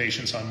notice in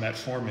patients on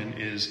metformin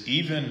is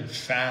even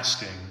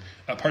fasting,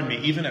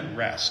 even at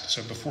rest,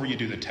 so before you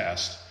do the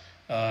test,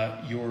 their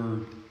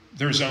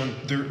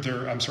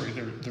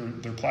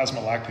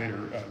plasma lactate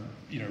or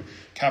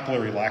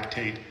capillary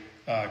lactate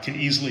can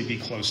easily be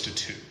close to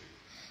 2.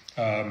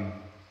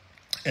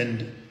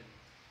 And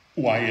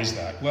why is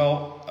that?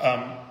 Well,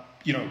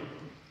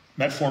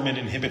 metformin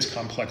inhibits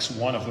complex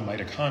 1 of the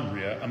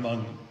mitochondria,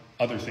 among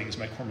other things.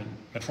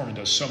 Metformin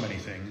does so many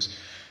things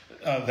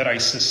that I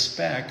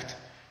suspect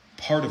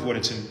part of what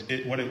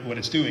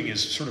it's doing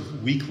is sort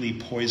of weakly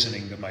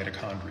poisoning the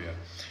mitochondria.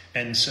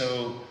 And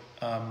so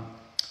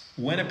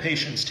when a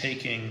patient's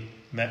taking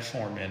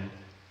metformin,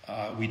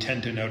 we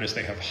tend to notice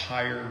they have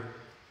higher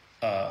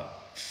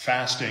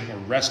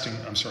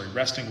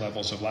resting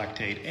levels of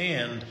lactate,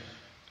 and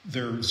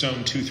their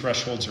zone 2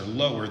 thresholds are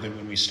lower than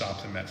when we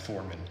stop the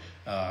metformin.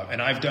 And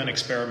I've done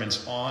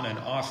experiments on and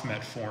off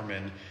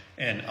metformin,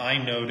 and I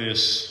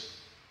notice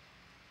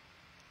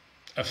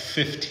a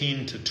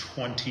 15 to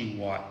 20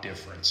 watt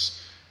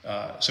difference.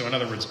 So in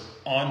other words,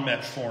 on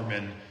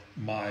metformin,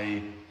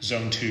 my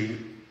zone 2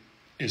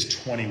 is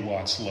 20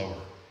 watts lower.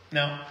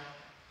 Now,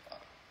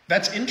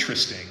 that's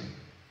interesting,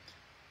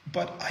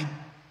 but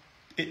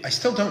I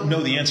still don't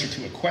know the answer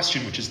to a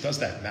question, which is, does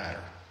that matter,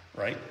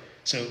 right?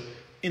 So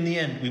in the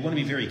end, we want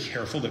to be very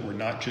careful that we're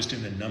not just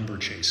in the number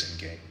chasing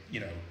game.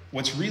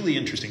 What's really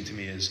interesting to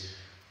me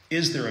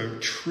is there a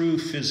true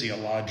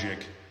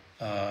physiologic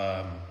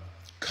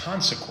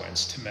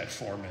consequence to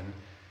metformin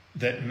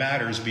that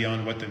matters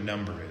beyond what the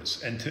number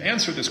is? And to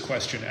answer this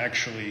question,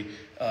 actually,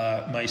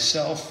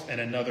 myself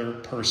and another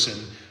person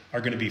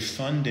are going to be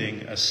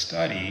funding a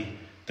study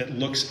that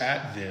looks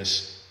at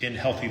this in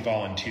healthy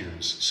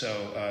volunteers.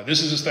 So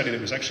this is a study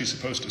that was actually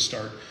supposed to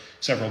start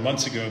several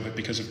months ago, but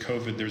because of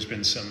COVID, there's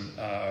been some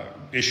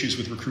issues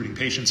with recruiting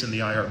patients in the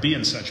IRB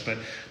and such. But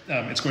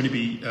it's going to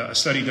be a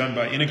study done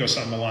by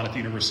Inigo-san Milan at the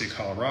University of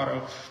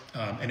Colorado,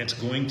 and it's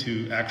going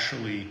to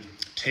actually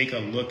take a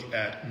look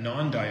at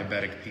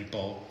non-diabetic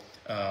people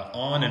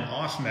on and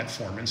off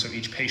metformin. So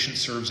each patient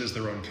serves as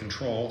their own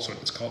control. So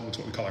it's what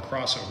we call a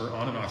crossover,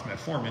 on and off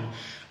metformin,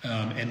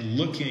 and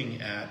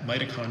looking at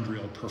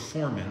mitochondrial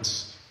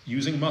performance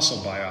using muscle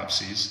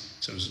biopsies.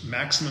 So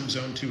maximum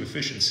zone 2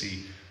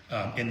 efficiency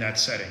in that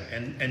setting.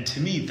 And to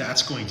me,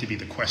 that's going to be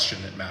the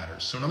question that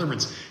matters. So in other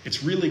words,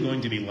 it's really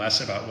going to be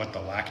less about what the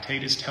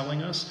lactate is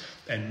telling us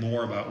and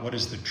more about what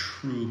is the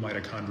true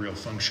mitochondrial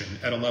function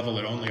at a level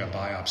that only a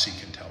biopsy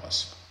can tell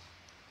us.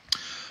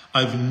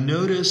 I've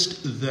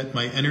noticed that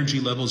my energy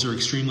levels are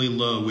extremely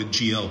low with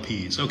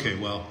GLPs. Okay,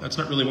 well, that's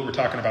not really what we're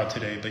talking about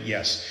today, but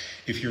yes,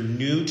 if you're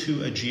new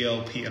to a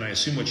GLP, and I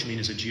assume what you mean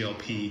is a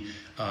GLP-1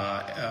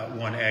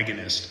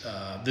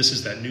 agonist, this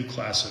is that new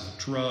class of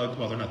drug.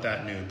 Well, they're not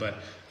that new, but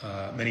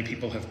many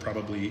people have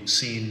probably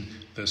seen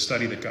the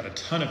study that got a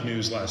ton of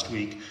news last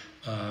week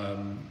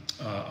on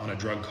a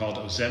drug called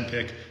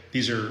Ozempic.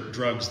 These are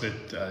drugs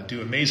that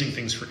do amazing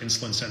things for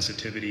insulin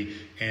sensitivity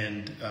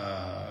and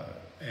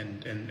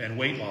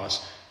weight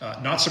loss.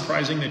 Not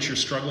surprising that you're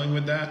struggling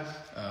with that.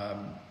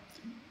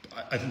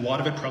 A lot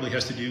of it probably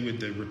has to do with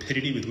the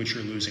rapidity with which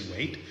you're losing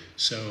weight.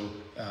 So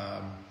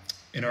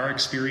in our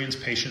experience,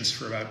 patients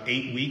for about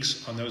 8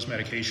 weeks on those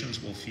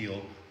medications will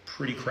feel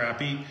pretty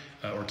crappy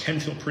or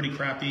can feel pretty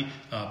crappy,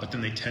 but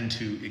then they tend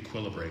to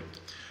equilibrate.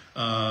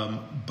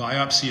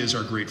 Biopsy is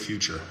our great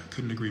future. I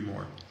couldn't agree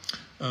more.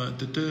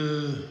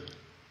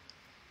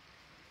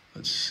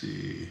 Let's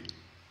see.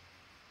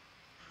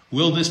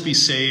 Will this be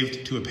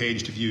saved to a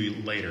page to view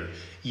later?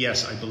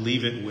 Yes, I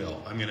believe it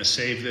will. I'm going to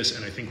save this,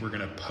 and I think we're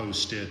going to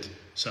post it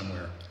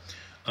somewhere.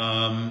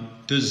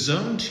 Does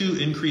zone 2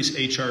 increase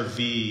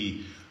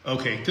HRV?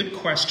 Okay, good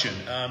question.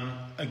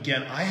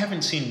 Again, I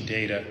haven't seen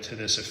data to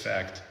this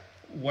effect.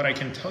 What I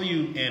can tell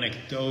you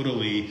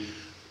anecdotally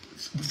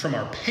from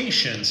our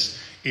patients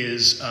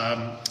is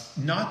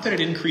not that it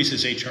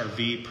increases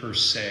HRV per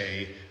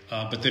se,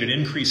 but that it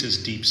increases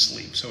deep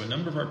sleep. So a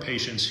number of our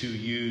patients who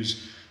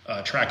use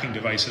tracking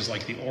devices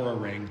like the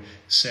Oura Ring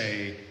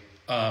say,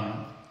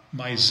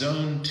 my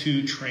zone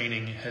 2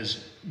 training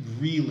has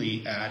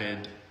really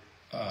added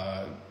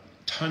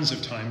tons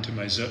of time to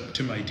my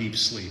deep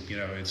sleep.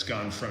 It's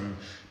gone from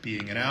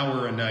being an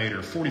hour a night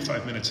or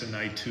 45 minutes a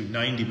night to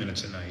 90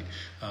 minutes a night.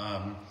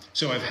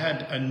 So I've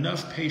had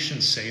enough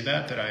patients say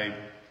that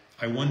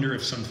I wonder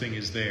if something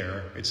is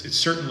there. It's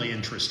certainly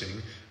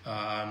interesting.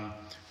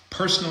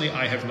 Personally,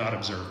 I have not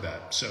observed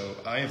that. So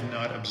I have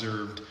not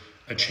observed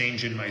a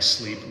change in my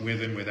sleep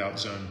with and without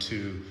zone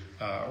 2,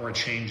 or a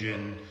change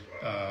in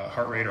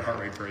heart rate or heart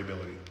rate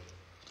variability.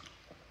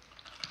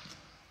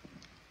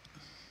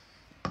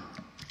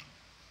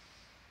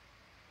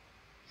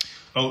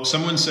 Oh,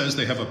 someone says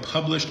they have a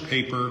published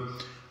paper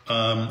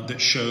that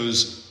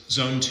shows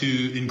zone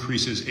 2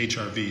 increases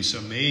HRV.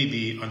 So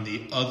maybe on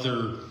the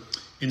other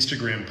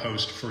Instagram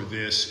post for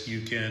this,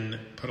 you can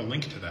put a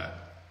link to that.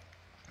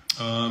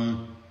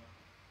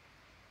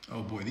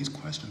 Oh boy, these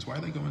questions, why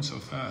are they going so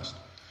fast?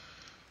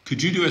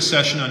 Could you do a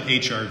session on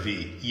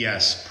HRV?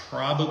 Yes,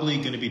 probably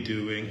going to be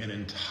doing an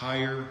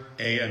entire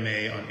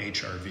AMA on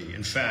HRV.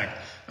 In fact,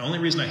 the only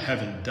reason I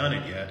haven't done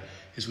it yet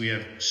is we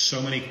have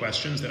so many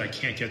questions that I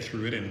can't get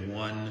through it in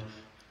one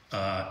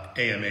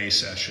AMA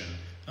session.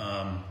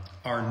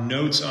 Our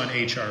notes on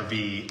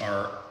HRV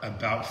are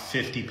about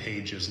 50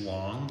 pages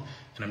long,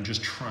 and I'm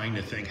just trying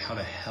to think, how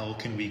the hell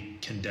can we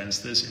condense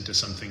this into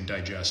something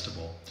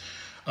digestible?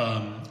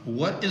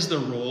 What is the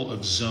role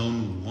of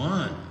zone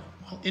 1?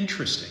 Well,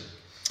 interesting.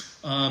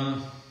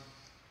 I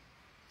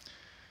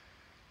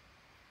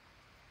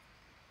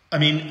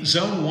mean,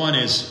 zone 1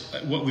 is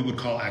what we would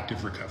call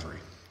active recovery.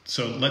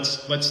 So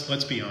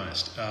let's be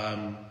honest.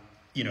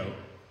 You know,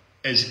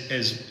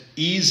 as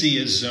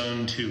easy as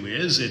zone 2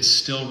 is, it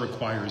still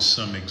requires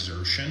some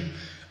exertion.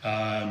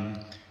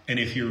 And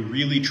if you're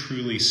really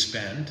truly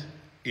spent,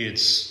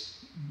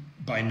 it's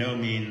by no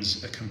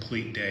means a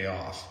complete day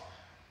off.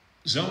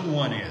 Zone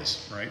 1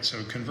 is, right?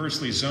 So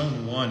conversely,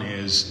 zone 1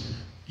 is,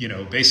 you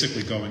know,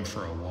 basically going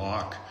for a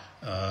walk.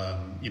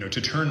 You know,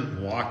 to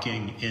turn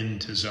walking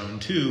into zone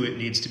 2, it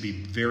needs to be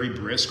very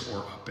brisk or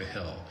up a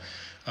hill.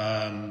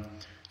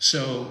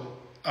 So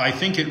I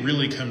think it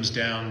really comes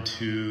down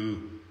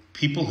to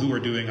people who are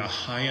doing a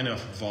high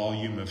enough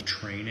volume of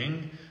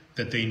training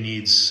that they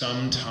need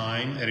some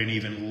time at an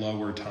even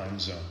lower time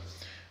zone.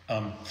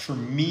 For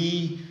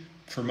me,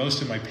 for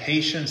most of my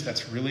patients,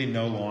 that's really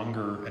no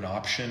longer an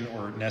option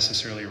or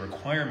necessarily a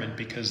requirement,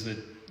 because the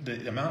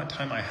amount of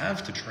time I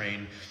have to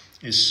train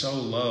is so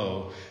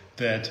low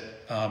that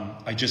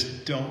I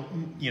just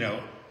don't, you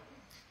know,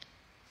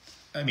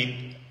 I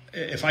mean,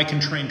 if I can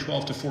train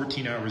 12 to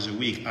 14 hours a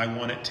week, I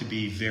want it to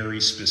be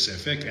very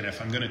specific. And if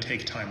I'm going to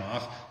take time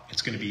off,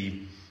 it's going to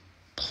be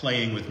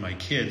playing with my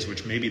kids,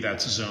 which maybe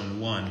that's zone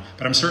 1.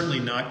 But I'm certainly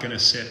not going to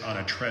sit on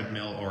a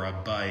treadmill or a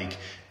bike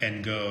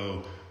and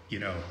go, you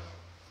know,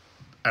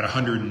 at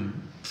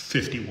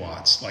 150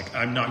 watts. Like,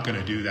 I'm not going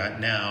to do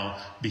that now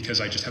because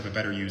I just have a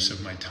better use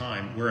of my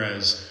time.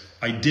 Whereas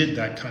I did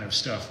that kind of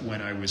stuff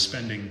when I was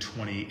spending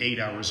 28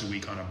 hours a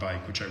week on a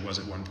bike, which I was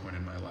at one point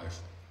in my life.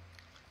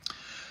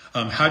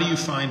 How do you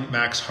find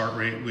max heart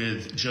rate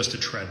with just a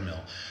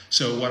treadmill?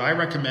 So what I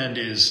recommend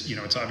is, you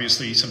know, it's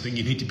obviously something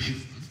you need to be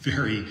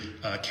very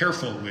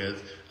careful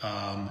with,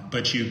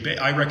 but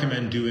I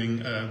recommend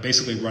doing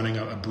basically running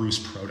a Bruce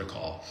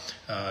protocol.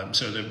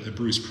 So the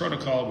Bruce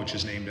protocol, which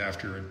is named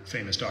after a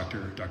famous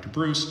doctor, Dr.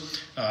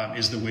 Bruce,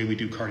 is the way we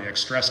do cardiac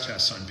stress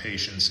tests on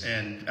patients.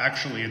 And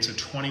actually, it's a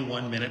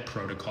 21-minute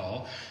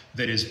protocol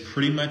that is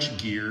pretty much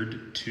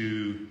geared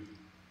to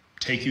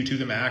take you to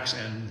the max,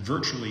 and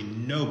virtually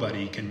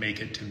nobody can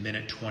make it to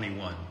minute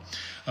 21.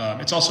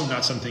 It's also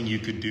not something you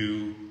could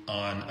do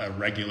on a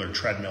regular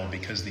treadmill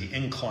because the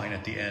incline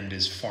at the end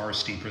is far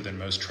steeper than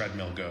most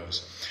treadmill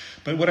goes.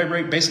 But what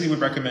I basically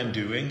would recommend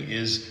doing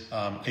is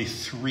a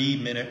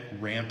 3-minute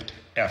ramped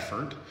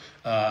effort.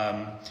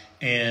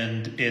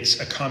 And it's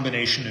a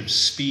combination of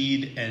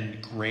speed and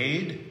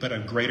grade, but a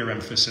greater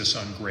emphasis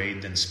on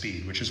grade than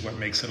speed, which is what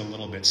makes it a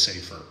little bit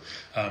safer.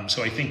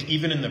 So I think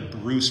even in the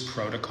Bruce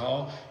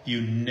protocol,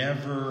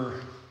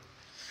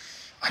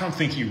 I don't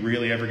think you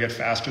really ever get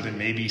faster than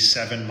maybe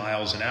 7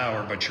 miles an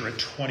hour, but you're at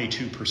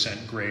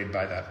 22% grade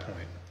by that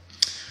point.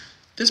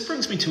 This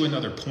brings me to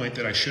another point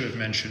that I should have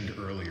mentioned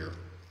earlier,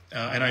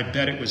 and I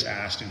bet it was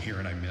asked in here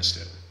and I missed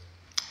it.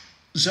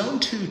 Zone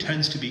 2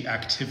 tends to be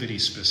activity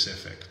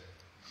specific.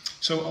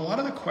 So a lot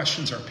of the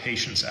questions our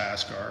patients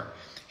ask are,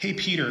 hey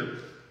Peter,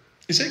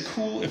 is it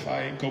cool if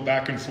I go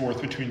back and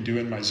forth between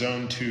doing my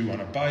zone 2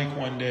 on a bike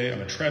one day, on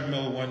a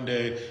treadmill one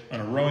day, on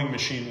a rowing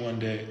machine one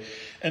day?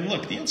 And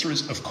look, the answer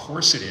is, of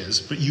course it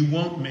is, but you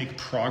won't make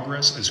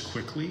progress as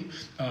quickly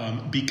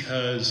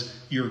because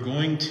your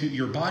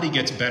body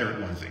gets better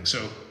at one thing.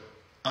 So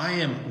I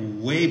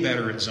am way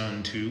better at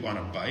zone 2 on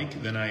a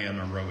bike than I am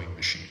a rowing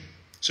machine.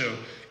 So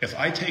if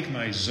I take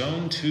my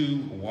zone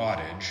 2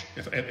 wattage,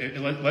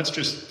 let's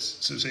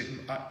just say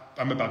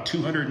I'm about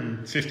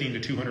 215 to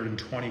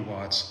 220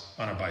 watts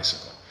on a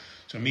bicycle.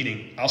 So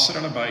meaning I'll sit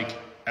on a bike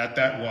at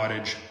that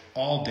wattage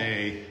all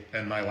day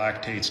and my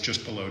lactate's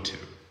just below 2.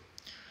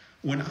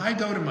 When I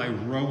go to my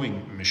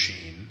rowing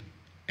machine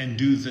and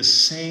do the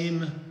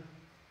same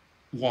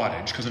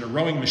wattage, because in a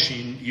rowing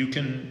machine you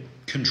can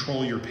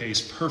control your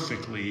pace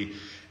perfectly,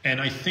 and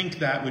I think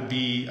that would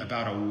be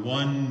about a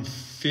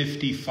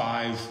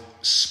 155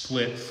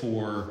 split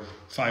for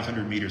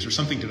 500 meters or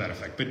something to that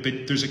effect. But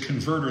there's a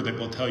converter that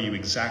will tell you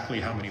exactly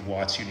how many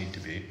watts you need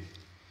to be,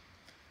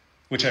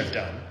 which I've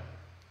done.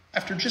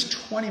 After just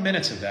 20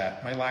 minutes of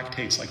that, my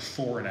lactate's like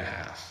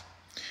 4.5.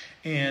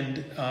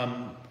 And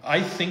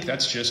I think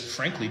that's just,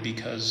 frankly,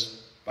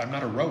 because I'm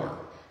not a rower,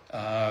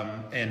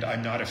 and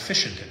I'm not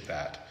efficient at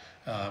that.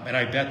 And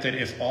I bet that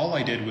if all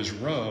I did was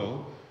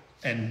row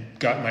and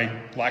got my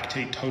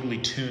lactate totally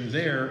tuned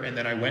there, and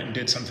then I went and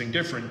did something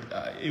different,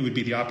 it would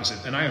be the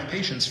opposite. And I have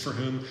patients for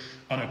whom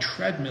on a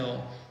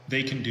treadmill,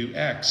 they can do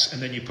X,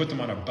 and then you put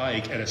them on a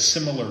bike at a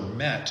similar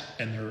MET,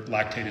 and their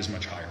lactate is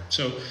much higher.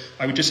 So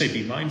I would just say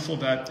be mindful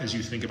of that as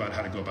you think about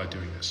how to go about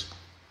doing this.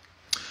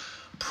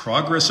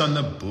 Progress on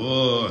the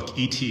book,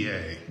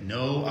 ETA,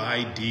 no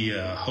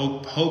idea.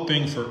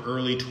 Hoping for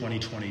early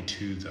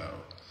 2022 though.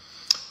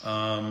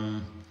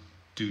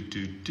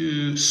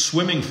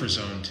 Swimming for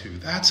zone 2.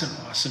 That's an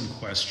awesome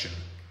question.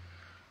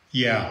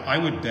 Yeah, I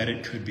would bet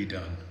it could be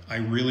done. I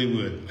really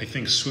would. I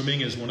think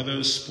swimming is one of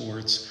those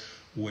sports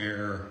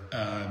where,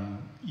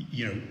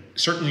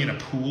 certainly in a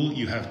pool,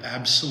 you have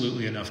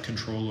absolutely enough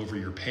control over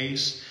your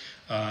pace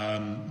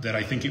that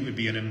I think it would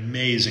be an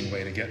amazing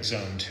way to get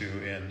zone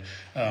 2 in.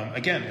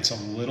 Again, it's a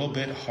little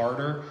bit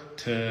harder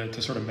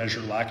to sort of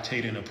measure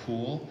lactate in a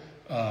pool.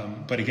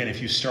 But again,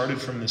 if you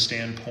started from the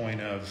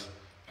standpoint of,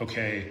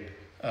 okay,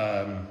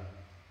 I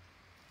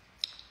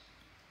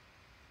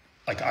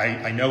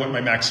know what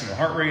my maximum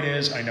heart rate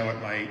is, I know what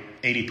my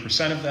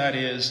 80% of that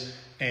is,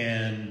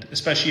 and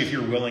especially if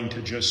you're willing to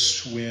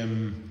just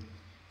swim,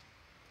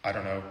 I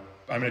don't know,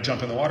 I'm going to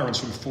jump in the water and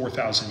swim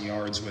 4,000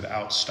 yards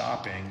without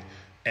stopping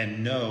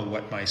and know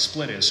what my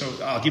split is. So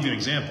I'll give you an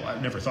example.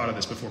 I've never thought of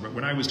this before, but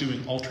when I was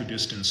doing ultra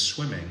distance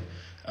swimming,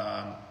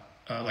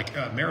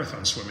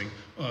 marathon swimming,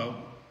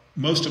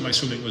 most of my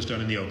swimming was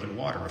done in the open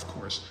water, of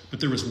course,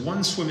 but there was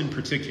one swim in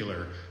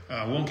particular,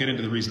 I won't get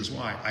into the reasons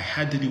why, I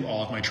had to do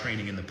all of my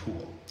training in the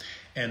pool.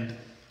 And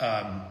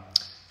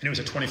it was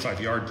a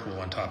 25-yard pool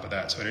on top of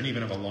that, so I didn't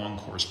even have a long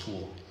course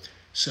pool.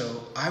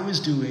 So I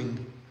was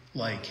doing,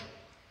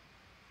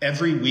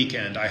 every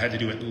weekend I had to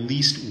do at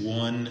least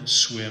one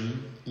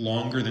swim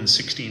longer than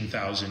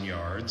 16,000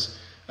 yards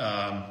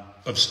of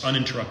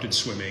uninterrupted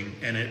swimming,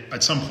 and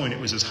at some point it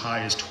was as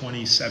high as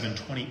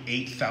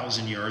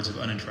 28,000 yards of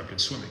uninterrupted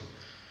swimming,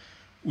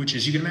 which,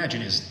 as you can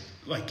imagine, is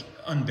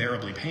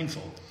unbearably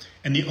painful.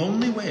 And the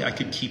only way I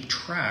could keep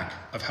track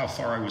of how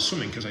far I was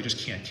swimming, because I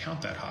just can't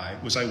count that high,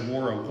 was I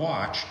wore a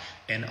watch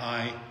and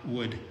I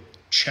would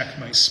check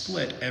my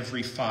split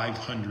every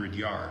 500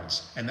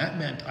 yards. And that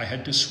meant I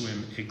had to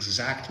swim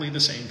exactly the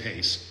same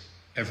pace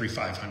every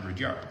 500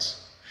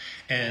 yards.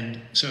 And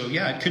so,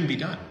 yeah, it couldn't be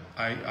done.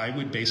 I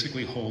would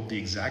basically hold the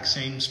exact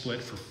same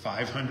split for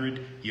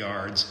 500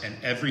 yards, and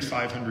every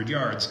 500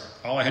 yards,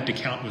 all I had to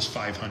count was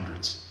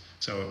 500s.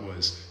 So it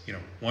was,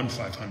 one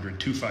 500,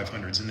 two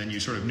 500s, and then you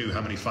sort of knew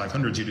how many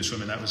 500s you had to swim,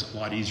 and that was a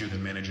lot easier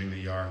than managing the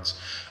yards.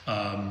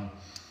 Yep,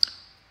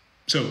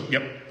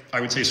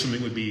 I would say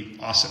swimming would be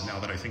awesome now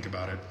that I think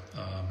about it.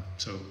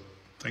 So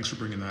thanks for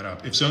bringing that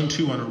up. If zone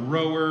 2 on a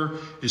rower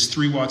is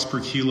 3 watts per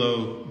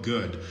kilo,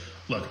 good.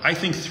 Look, I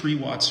think 3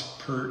 watts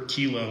per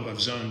kilo of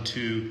zone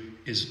 2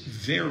 is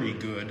very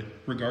good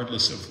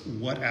regardless of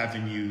what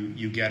avenue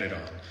you get it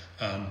on.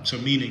 So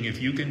meaning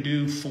if you can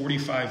do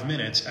 45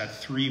 minutes at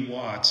 3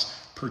 watts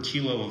per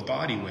kilo of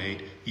body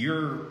weight,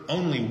 you're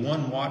only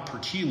 1 watt per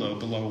kilo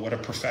below what a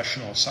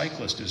professional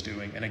cyclist is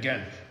doing. And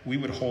again, we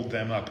would hold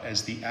them up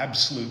as the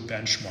absolute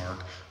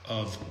benchmark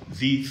of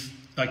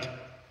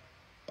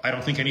I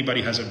don't think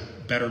anybody has a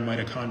better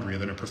mitochondria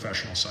than a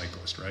professional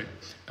cyclist, right?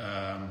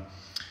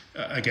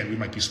 Again, we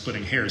might be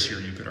splitting hairs here.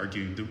 You could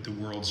argue the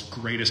world's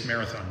greatest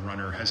marathon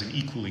runner has an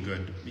equally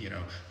good,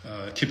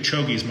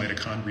 Kipchoge's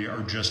mitochondria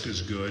are just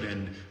as good,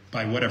 and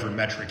by whatever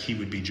metric, he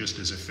would be just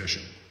as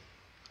efficient.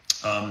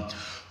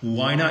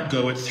 Why not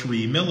go at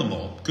 3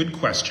 millimole? Good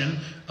question.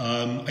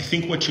 I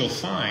think what you'll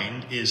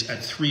find is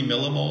at 3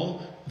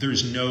 millimole,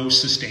 there's no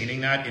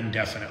sustaining that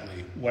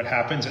indefinitely. What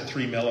happens at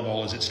 3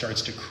 millimole is it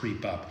starts to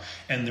creep up.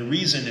 And the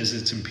reason is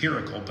it's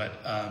empirical, but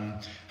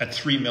at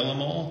 3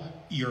 millimole,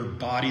 your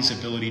body's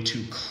ability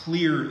to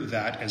clear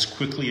that as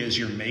quickly as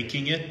you're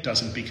making it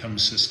doesn't become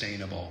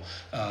sustainable.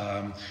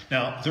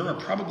 Now, there are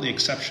probably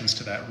exceptions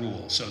to that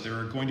rule. So there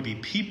are going to be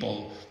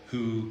people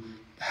who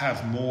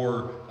have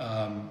more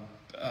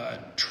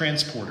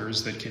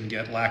transporters that can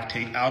get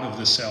lactate out of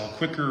the cell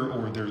quicker,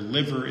 or their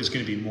liver is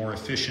going to be more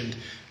efficient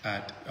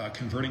at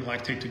converting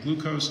lactate to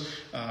glucose.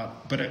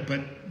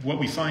 But what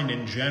we find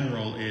in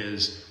general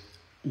is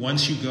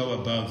once you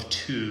go above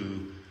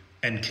 2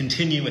 and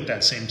continue at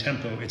that same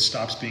tempo, it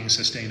stops being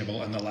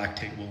sustainable and the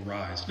lactate will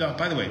rise. Now,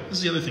 by the way, this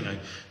is the other thing I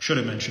should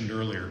have mentioned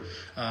earlier.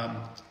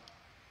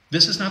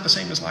 This is not the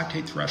same as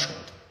lactate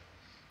threshold.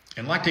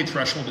 And lactate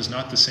threshold is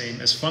not the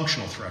same as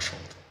functional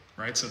threshold.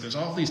 Right? So there's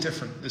all these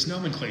different, this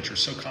nomenclature is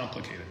so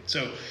complicated.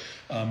 So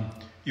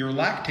your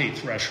lactate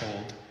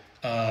threshold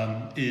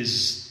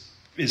is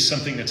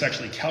something that's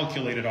actually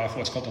calculated off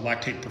what's called the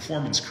lactate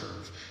performance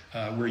curve,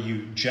 where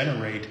you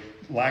generate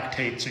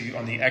lactate. So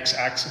on the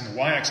x-axis and the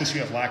y-axis,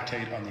 you have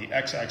lactate. On the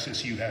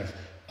x-axis, you have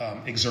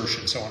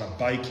exertion. So on a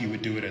bike, you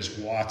would do it as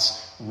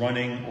watts.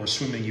 Running or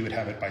swimming, you would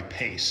have it by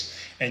pace.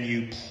 And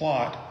you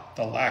plot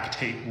the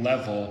lactate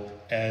level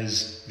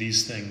as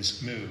these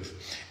things move.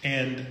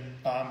 And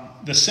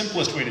the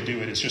simplest way to do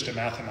it is just a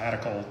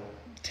mathematical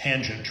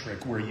tangent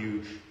trick where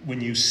when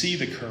you see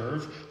the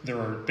curve,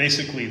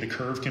 the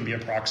curve can be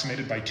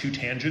approximated by two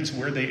tangents.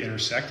 Where they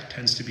intersect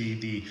tends to be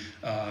the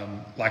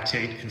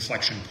lactate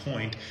inflection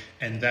point,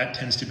 and that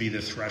tends to be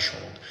the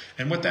threshold.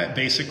 And what that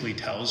basically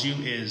tells you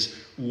is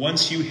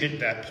once you hit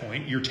that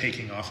point, you're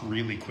taking off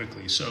really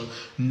quickly. So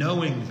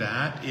knowing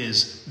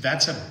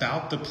that's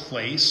about the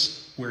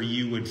place where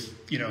you would,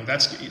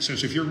 so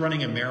if you're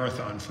running a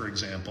marathon, for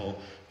example,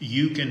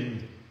 you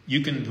can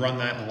run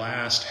that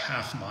last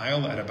half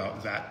mile at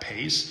about that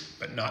pace,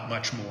 but not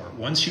much more.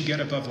 Once you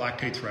get above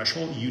lactate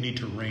threshold, you need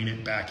to rein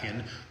it back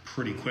in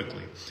pretty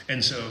quickly.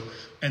 And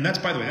that's,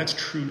 by the way, that's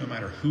true no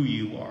matter who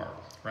you are,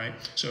 right?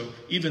 So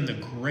even the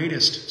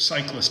greatest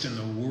cyclist in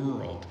the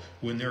world,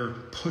 when they're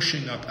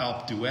pushing up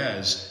Alpe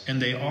d'Huez, and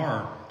they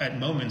are at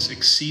moments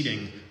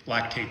exceeding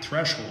lactate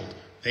threshold,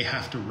 they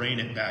have to rein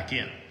it back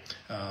in.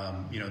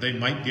 They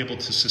might be able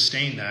to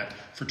sustain that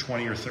for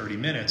 20 or 30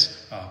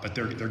 minutes, but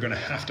they're going to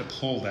have to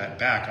pull that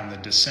back on the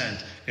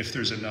descent if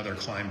there's another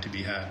climb to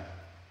be had.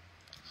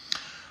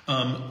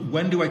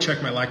 When do I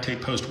check my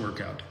lactate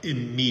post-workout?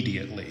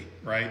 Immediately,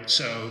 right?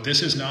 So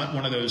this is not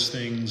one of those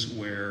things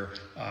where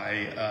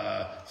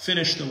I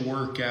finish the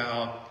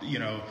workout,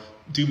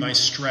 do my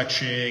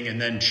stretching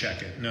and then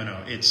check it.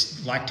 No,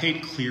 it's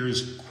lactate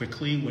clears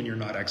quickly when you're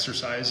not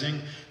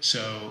exercising.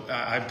 So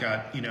I've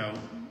got,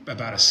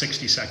 about a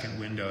 60-second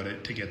window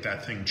to get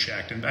that thing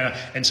checked.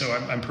 And so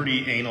I'm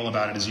pretty anal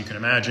about it, as you can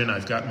imagine.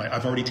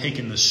 I've already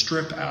taken the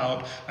strip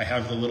out. I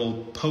have the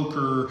little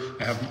poker.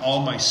 I have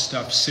all my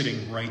stuff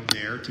sitting right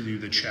there to do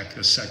the check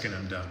the second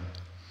I'm done.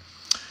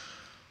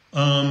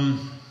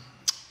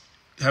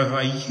 Have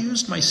I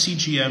used my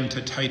CGM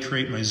to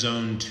titrate my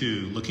zone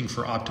 2, looking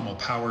for optimal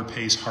power,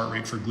 pace, heart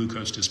rate for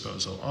glucose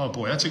disposal? Oh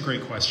boy, that's a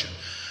great question.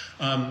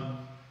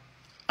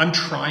 I'm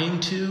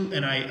trying to,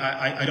 and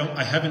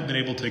I haven't been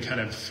able to kind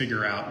of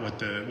figure out what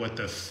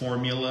the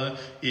formula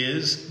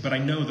is, but I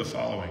know the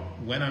following.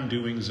 When I'm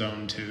doing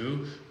zone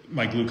 2,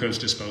 my glucose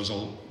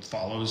disposal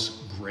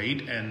follows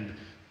great, and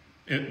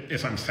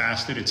if I'm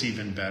fasted, it's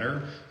even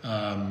better.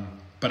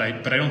 But I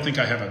don't think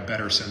I have a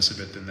better sense of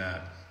it than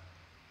that.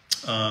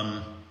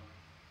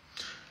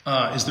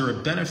 Is there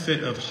a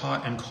benefit of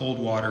hot and cold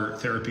water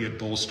therapy at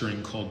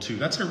bolstering cold 2?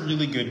 That's a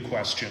really good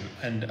question,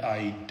 and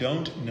I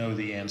don't know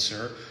the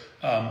answer.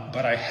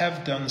 But I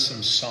have done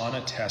some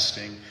sauna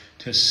testing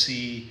to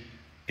see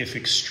if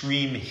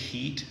extreme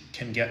heat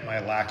can get my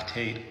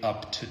lactate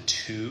up to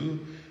 2.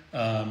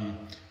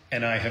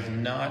 And I have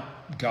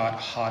not got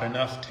hot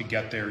enough to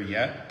get there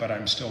yet, but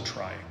I'm still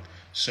trying.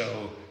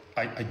 So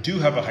I do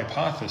have a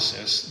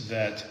hypothesis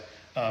that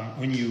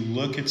when you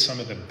look at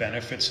some of the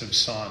benefits of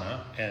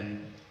sauna,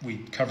 and we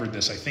covered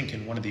this, I think,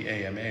 in one of the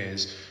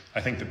AMAs,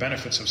 I think the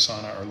benefits of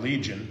sauna are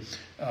legion.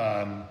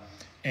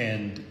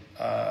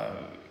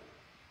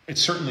 It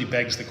certainly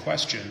begs the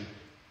question,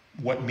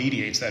 what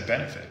mediates that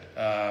benefit?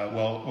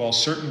 Well,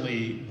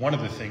 certainly one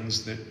of the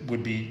things that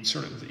would be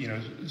sort of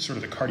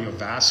the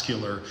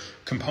cardiovascular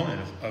component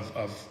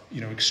of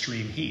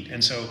extreme heat.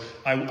 And so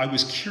I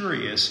was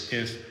curious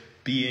if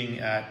being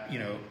at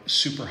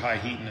super high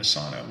heat in a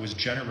sauna was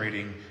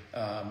generating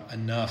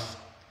enough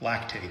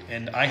lactate,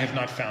 and I have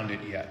not found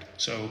it yet.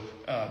 So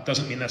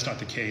doesn't mean that's not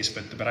the case,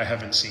 but I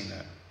haven't seen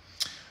that.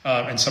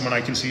 And someone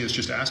I can see is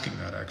just asking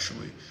that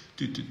actually.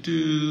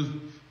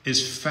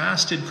 Is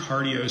fasted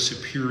cardio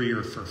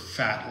superior for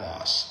fat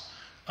loss?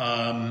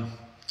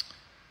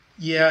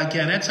 Yeah,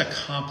 again, that's a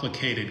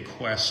complicated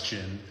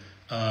question.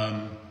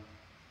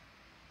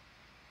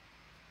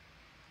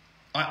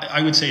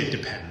 I would say it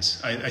depends.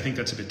 I think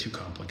that's a bit too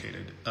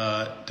complicated.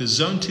 Does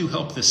zone 2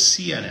 help the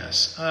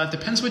CNS?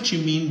 Depends what you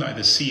mean by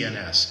the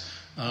CNS.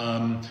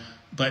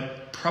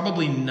 But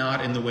probably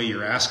not in the way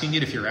you're asking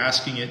it. If you're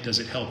asking it, does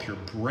it help your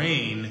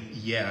brain?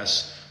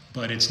 Yes.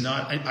 But it's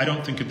not, I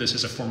don't think of this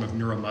as a form of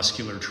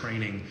neuromuscular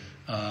training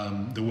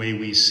the way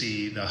we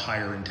see the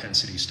higher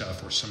intensity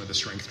stuff or some of the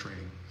strength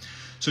training.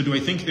 So do I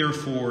think,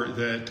 therefore,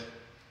 that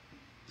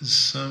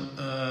some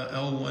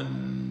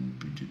L1,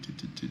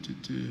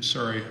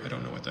 sorry, I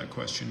don't know what that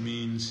question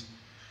means.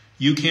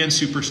 You can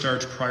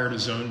superstarch prior to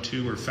zone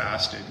 2 or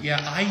fasted. Yeah,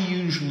 I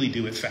usually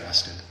do it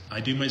fasted. I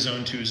do my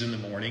zone 2s in the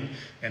morning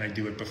and I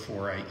do it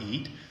before I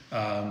eat.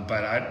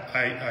 But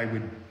I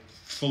would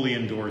fully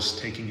endorse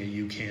taking a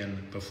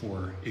UCAN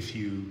before if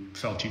you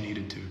felt you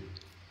needed to.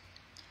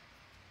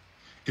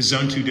 Is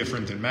zone 2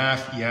 different than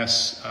MAF?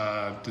 Yes,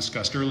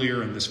 discussed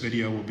earlier, and this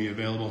video will be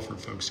available for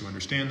folks who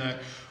understand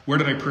that. Where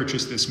did I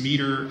purchase this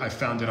meter? I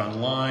found it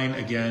online.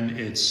 Again,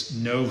 it's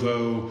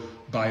Novo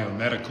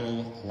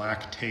Biomedical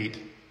Lactate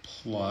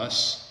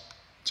Plus.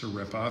 It's a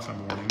ripoff,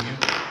 I'm warning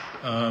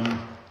you.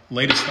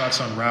 Latest thoughts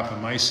on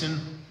rapamycin.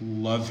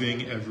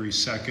 Loving every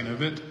second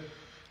of it.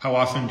 How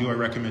often do I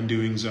recommend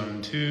doing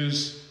zone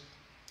 2s?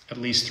 At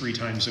least 3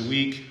 times a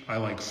week. I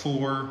like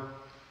 4.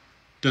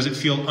 Does it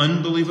feel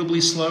unbelievably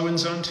slow in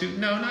zone 2?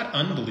 No, not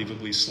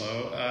unbelievably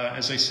slow.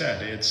 As I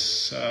said,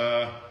 it's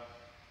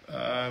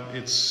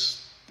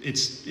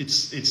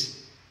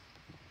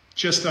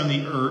just on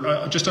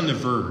the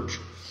verge.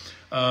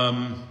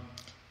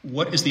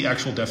 What is the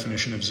actual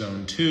definition of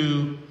zone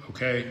 2?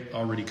 Okay,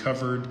 already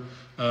covered.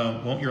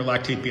 Won't your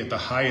lactate be at the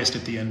highest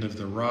at the end of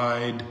the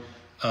ride?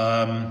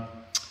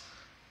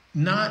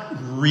 Not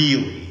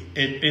really.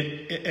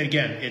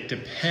 Again, it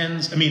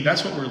depends. I mean,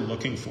 that's what we're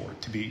looking for,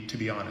 to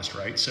be honest,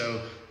 right?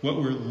 So what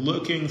we're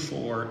looking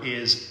for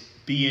is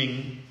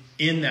being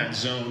in that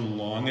zone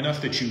long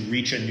enough that you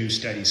reach a new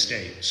steady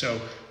state.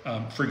 So,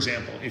 for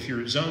example, if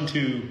your zone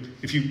 2,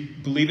 if you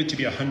believe it to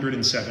be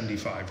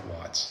 175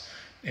 watts,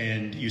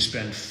 and you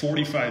spend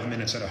 45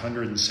 minutes at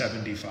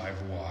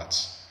 175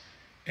 watts,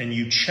 and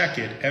you check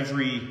it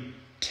every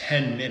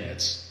 10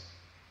 minutes,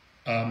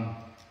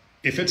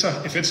 if it's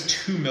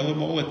 2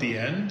 millimole at the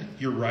end,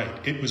 you're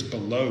right. It was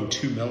below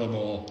 2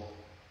 millimole.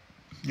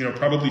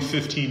 Probably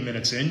 15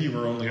 minutes in, you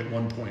were only at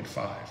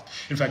 1.5.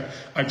 In fact,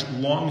 I've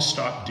long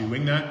stopped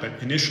doing that,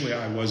 but initially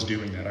I was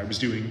doing that. I was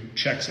doing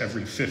checks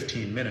every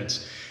 15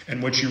 minutes.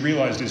 And what you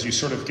realized is you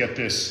sort of get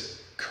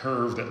this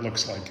curve that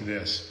looks like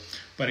this.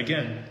 But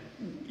again,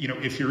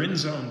 if you're in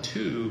zone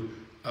 2,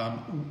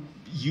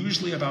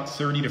 usually about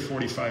 30 to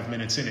 45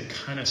 minutes in, it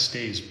kind of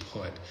stays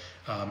put.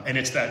 And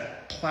it's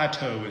that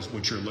plateau is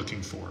what you're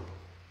looking for.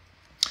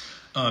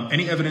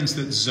 Any evidence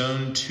that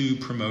zone 2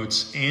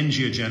 promotes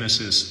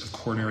angiogenesis of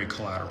coronary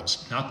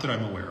collaterals? Not that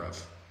I'm aware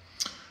of.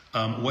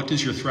 What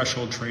does your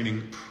threshold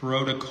training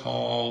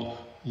protocol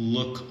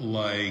look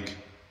like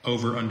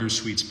over under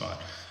sweet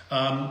spot?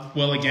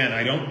 Well, again,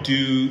 I don't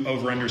do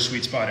over under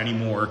sweet spot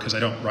anymore because I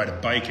don't ride a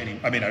bike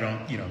I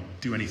don't,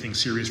 do anything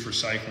serious for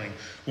cycling.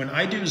 When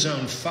I do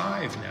zone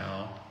 5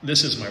 now,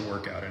 this is my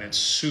workout and it's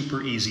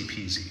super easy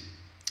peasy.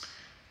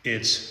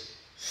 It's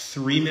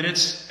 3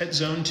 minutes at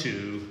zone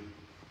 2,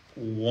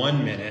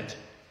 1 minute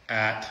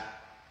at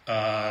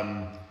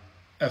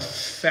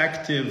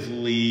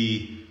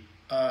effectively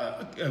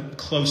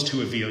close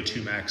to a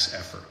VO2 max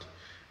effort.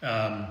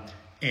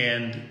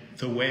 And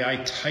the way I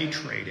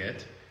titrate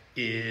it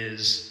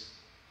is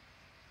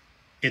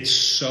it's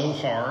so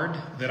hard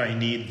that I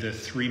need the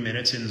 3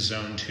 minutes in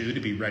zone 2 to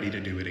be ready to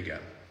do it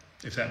again,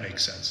 if that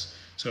makes sense.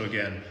 So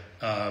again,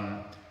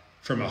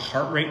 from a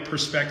heart rate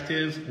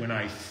perspective, when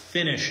I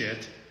finish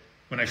that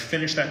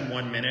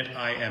 1 minute,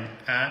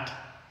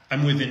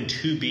 I'm within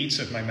 2 beats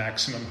of my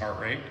maximum heart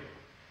rate.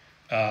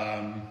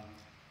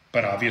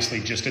 But obviously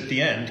just at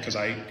the end, because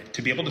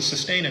to be able to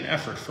sustain an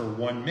effort for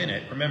 1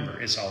 minute, remember,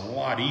 it's a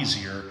lot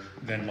easier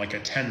than like a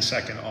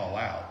 10-second all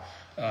out.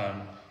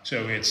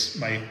 So it's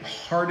my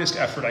hardest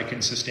effort I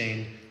can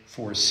sustain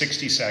for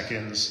 60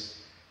 seconds,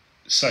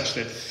 such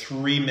that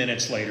 3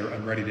 minutes later,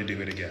 I'm ready to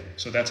do it again.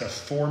 So that's a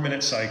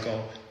 4-minute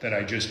cycle that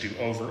I just do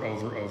over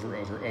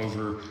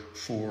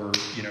for,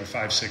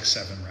 5, 6,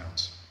 7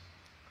 rounds.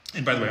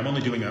 And by the way, I'm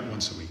only doing that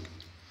once a week.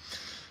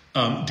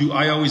 Do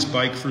I always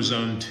bike for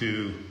zone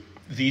 2?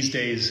 These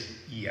days,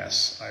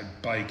 yes. I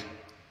bike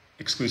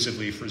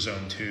exclusively for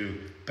zone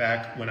 2.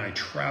 Back when I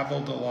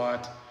traveled a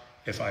lot,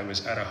 if I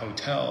was at a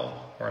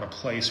hotel or at a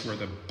place where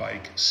the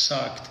bike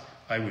sucked,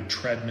 I would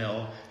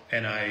treadmill,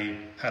 and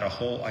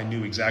I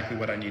knew exactly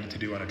what I needed to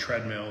do on a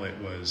treadmill. It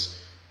was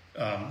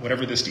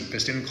whatever the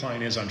steepest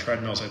incline is on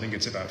treadmills. I think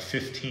it's about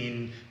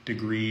 15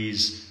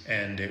 degrees,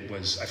 and it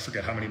was, I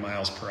forget how many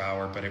miles per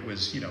hour, but it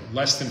was,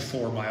 less than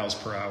 4 miles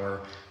per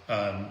hour.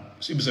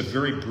 It was a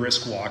very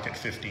brisk walk at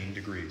 15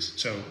 degrees.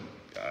 So,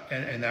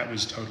 and that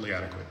was totally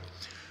adequate.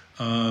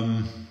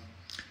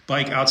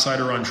 Bike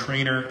outside or on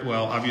trainer?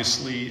 Well,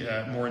 obviously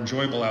more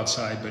enjoyable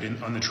outside, but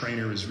on the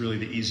trainer is really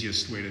the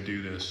easiest way to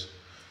do this.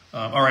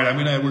 All right,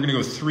 we're gonna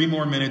go 3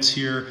 more minutes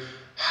here.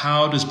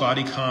 How does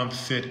body comp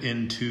fit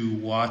into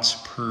watts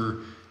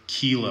per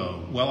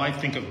kilo? Well, I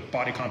think of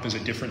body comp as a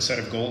different set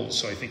of goals.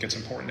 So I think it's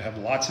important to have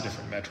lots of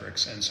different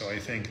metrics. And so I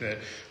think that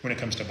when it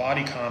comes to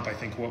body comp, I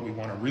think what we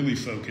want to really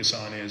focus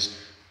on is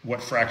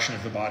what fraction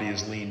of the body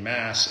is lean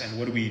mass and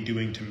what are we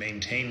doing to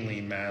maintain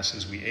lean mass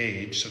as we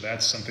age. So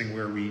that's something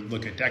where we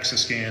look at DEXA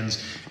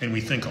scans and we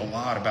think a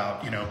lot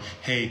about,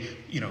 hey,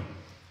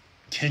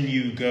 can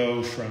you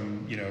go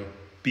from,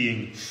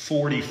 being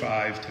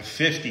 45 to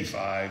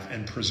 55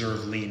 and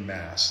preserve lean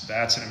mass?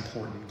 That's an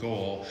important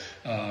goal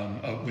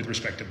with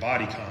respect to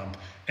body comp.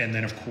 And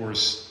then of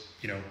course,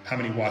 how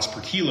many watts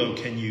per kilo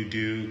can you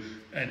do,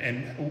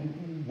 and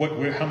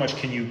how much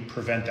can you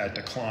prevent that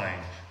decline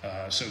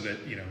so that,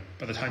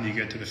 by the time you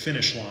get to the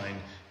finish line,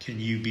 can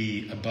you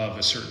be above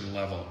a certain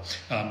level?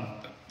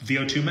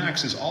 VO2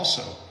 max is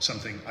also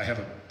something I have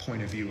a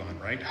point of view on,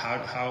 right?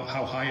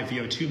 How high a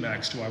VO2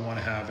 max do I want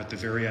to have at the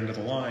very end of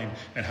the line,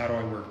 and how do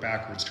I work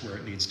backwards to where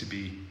it needs to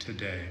be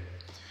today?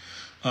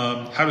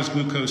 How does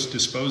glucose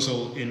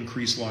disposal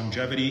increase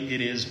longevity?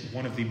 It is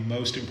one of the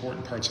most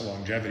important parts of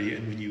longevity,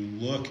 and when you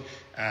look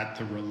at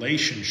the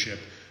relationship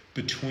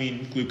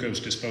between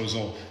glucose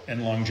disposal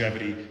and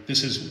longevity,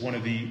 this is one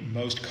of the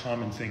most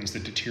common things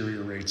that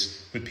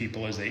deteriorates with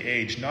people as they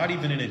age, not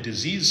even in a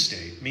disease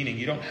state, meaning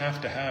you don't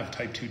have to have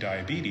type 2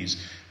 diabetes,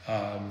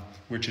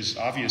 which is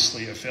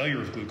obviously a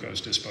failure of glucose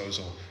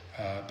disposal.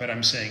 But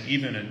I'm saying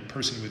even a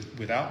person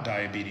without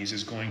diabetes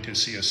is going to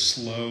see a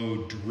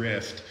slow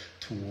drift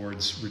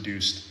towards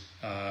reduced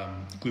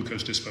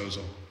glucose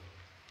disposal.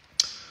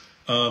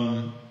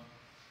 All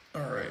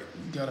right,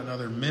 we got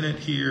another minute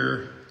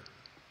here.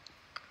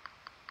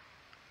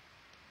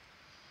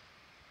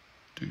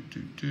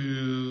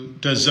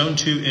 Does zone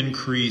 2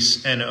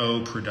 increase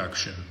NO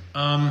production?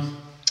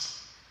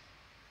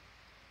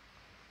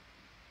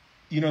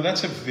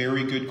 That's a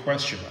very good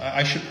question.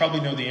 I should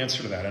probably know the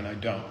answer to that, and I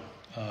don't.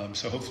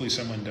 So hopefully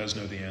someone does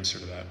know the answer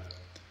to that.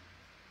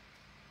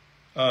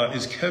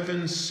 Is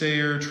Kevin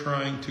Sayer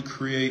trying to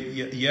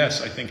create?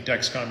 Yes, I think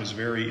Dexcom is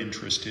very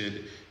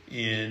interested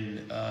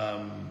in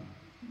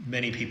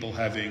many people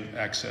having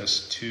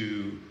access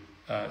to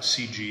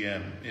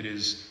CGM. It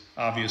is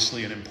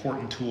obviously an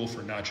important tool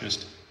for not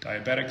just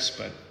diabetics,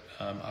 but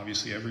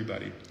obviously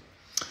everybody.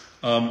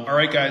 All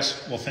right,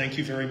 guys. Well, thank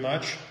you very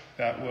much.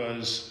 That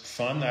was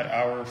fun. That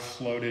hour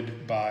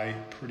floated by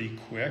pretty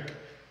quick.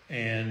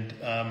 And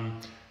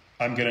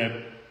I'm going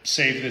to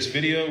save this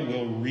video.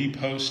 We'll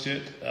repost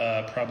it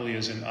probably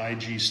as an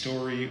IG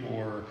story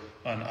or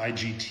on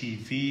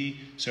IGTV.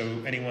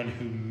 So anyone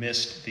who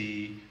missed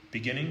the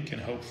beginning can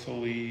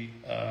hopefully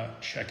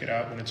check it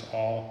out when it's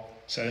all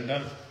said and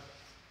done.